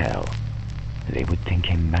not tell. They would think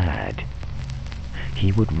him mad.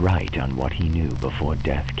 He would write on what he knew before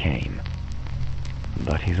death came.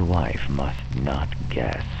 But his wife must not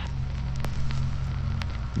guess.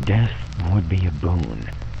 Death would be a boon,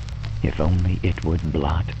 if only it would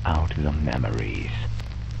blot out the memories.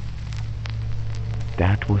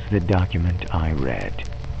 That was the document I read,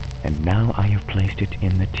 and now I have placed it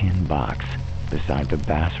in the tin box beside the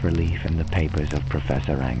bas-relief and the papers of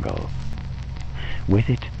Professor Angle. With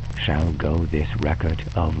it shall go this record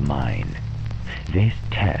of mine, this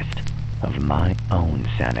test of my own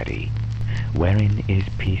sanity, wherein is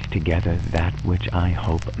pieced together that which I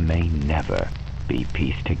hope may never be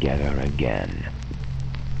pieced together again.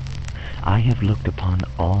 I have looked upon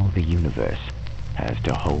all the universe as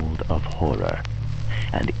to hold of horror,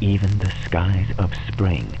 and even the skies of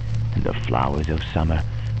spring and the flowers of summer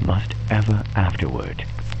must ever afterward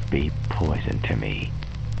be poison to me.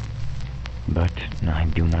 But I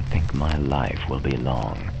do not think my life will be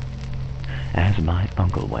long. As my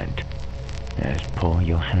uncle went, as poor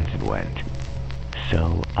Johansen went,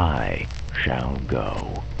 so I shall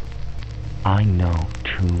go. I know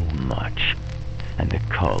too much, and the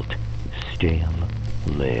cult still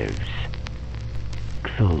lives.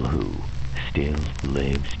 Cthulhu still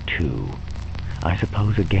lives too, I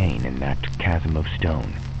suppose again in that chasm of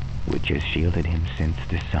stone which has shielded him since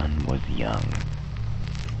the sun was young.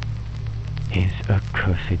 His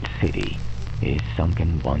accursed city is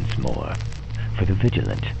sunken once more, for the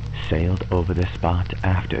Vigilant sailed over the spot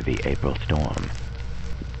after the April storm.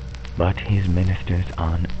 But his ministers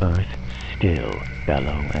on earth still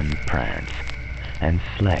bellow and prance, and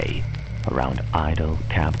slay around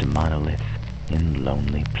idol-capped monoliths in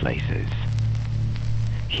lonely places.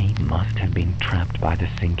 He must have been trapped by the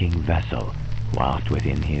sinking vessel whilst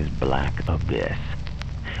within his black abyss,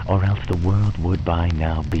 or else the world would by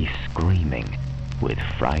now be screaming with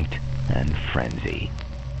fright and frenzy.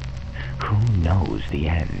 Who knows the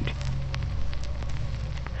end?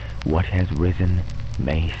 What has risen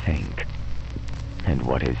may sink, and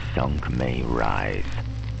what has sunk may rise.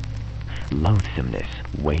 Loathsomeness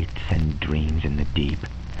waits and dreams in the deep,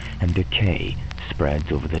 and decay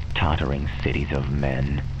spreads over the tottering cities of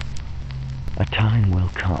men. A time will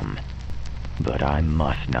come, but I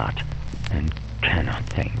must not and cannot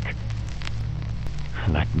think.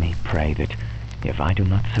 Let me pray that if I do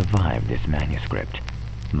not survive this manuscript,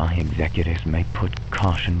 my executors may put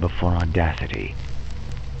caution before audacity,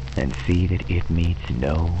 and see that it meets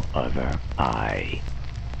no other eye.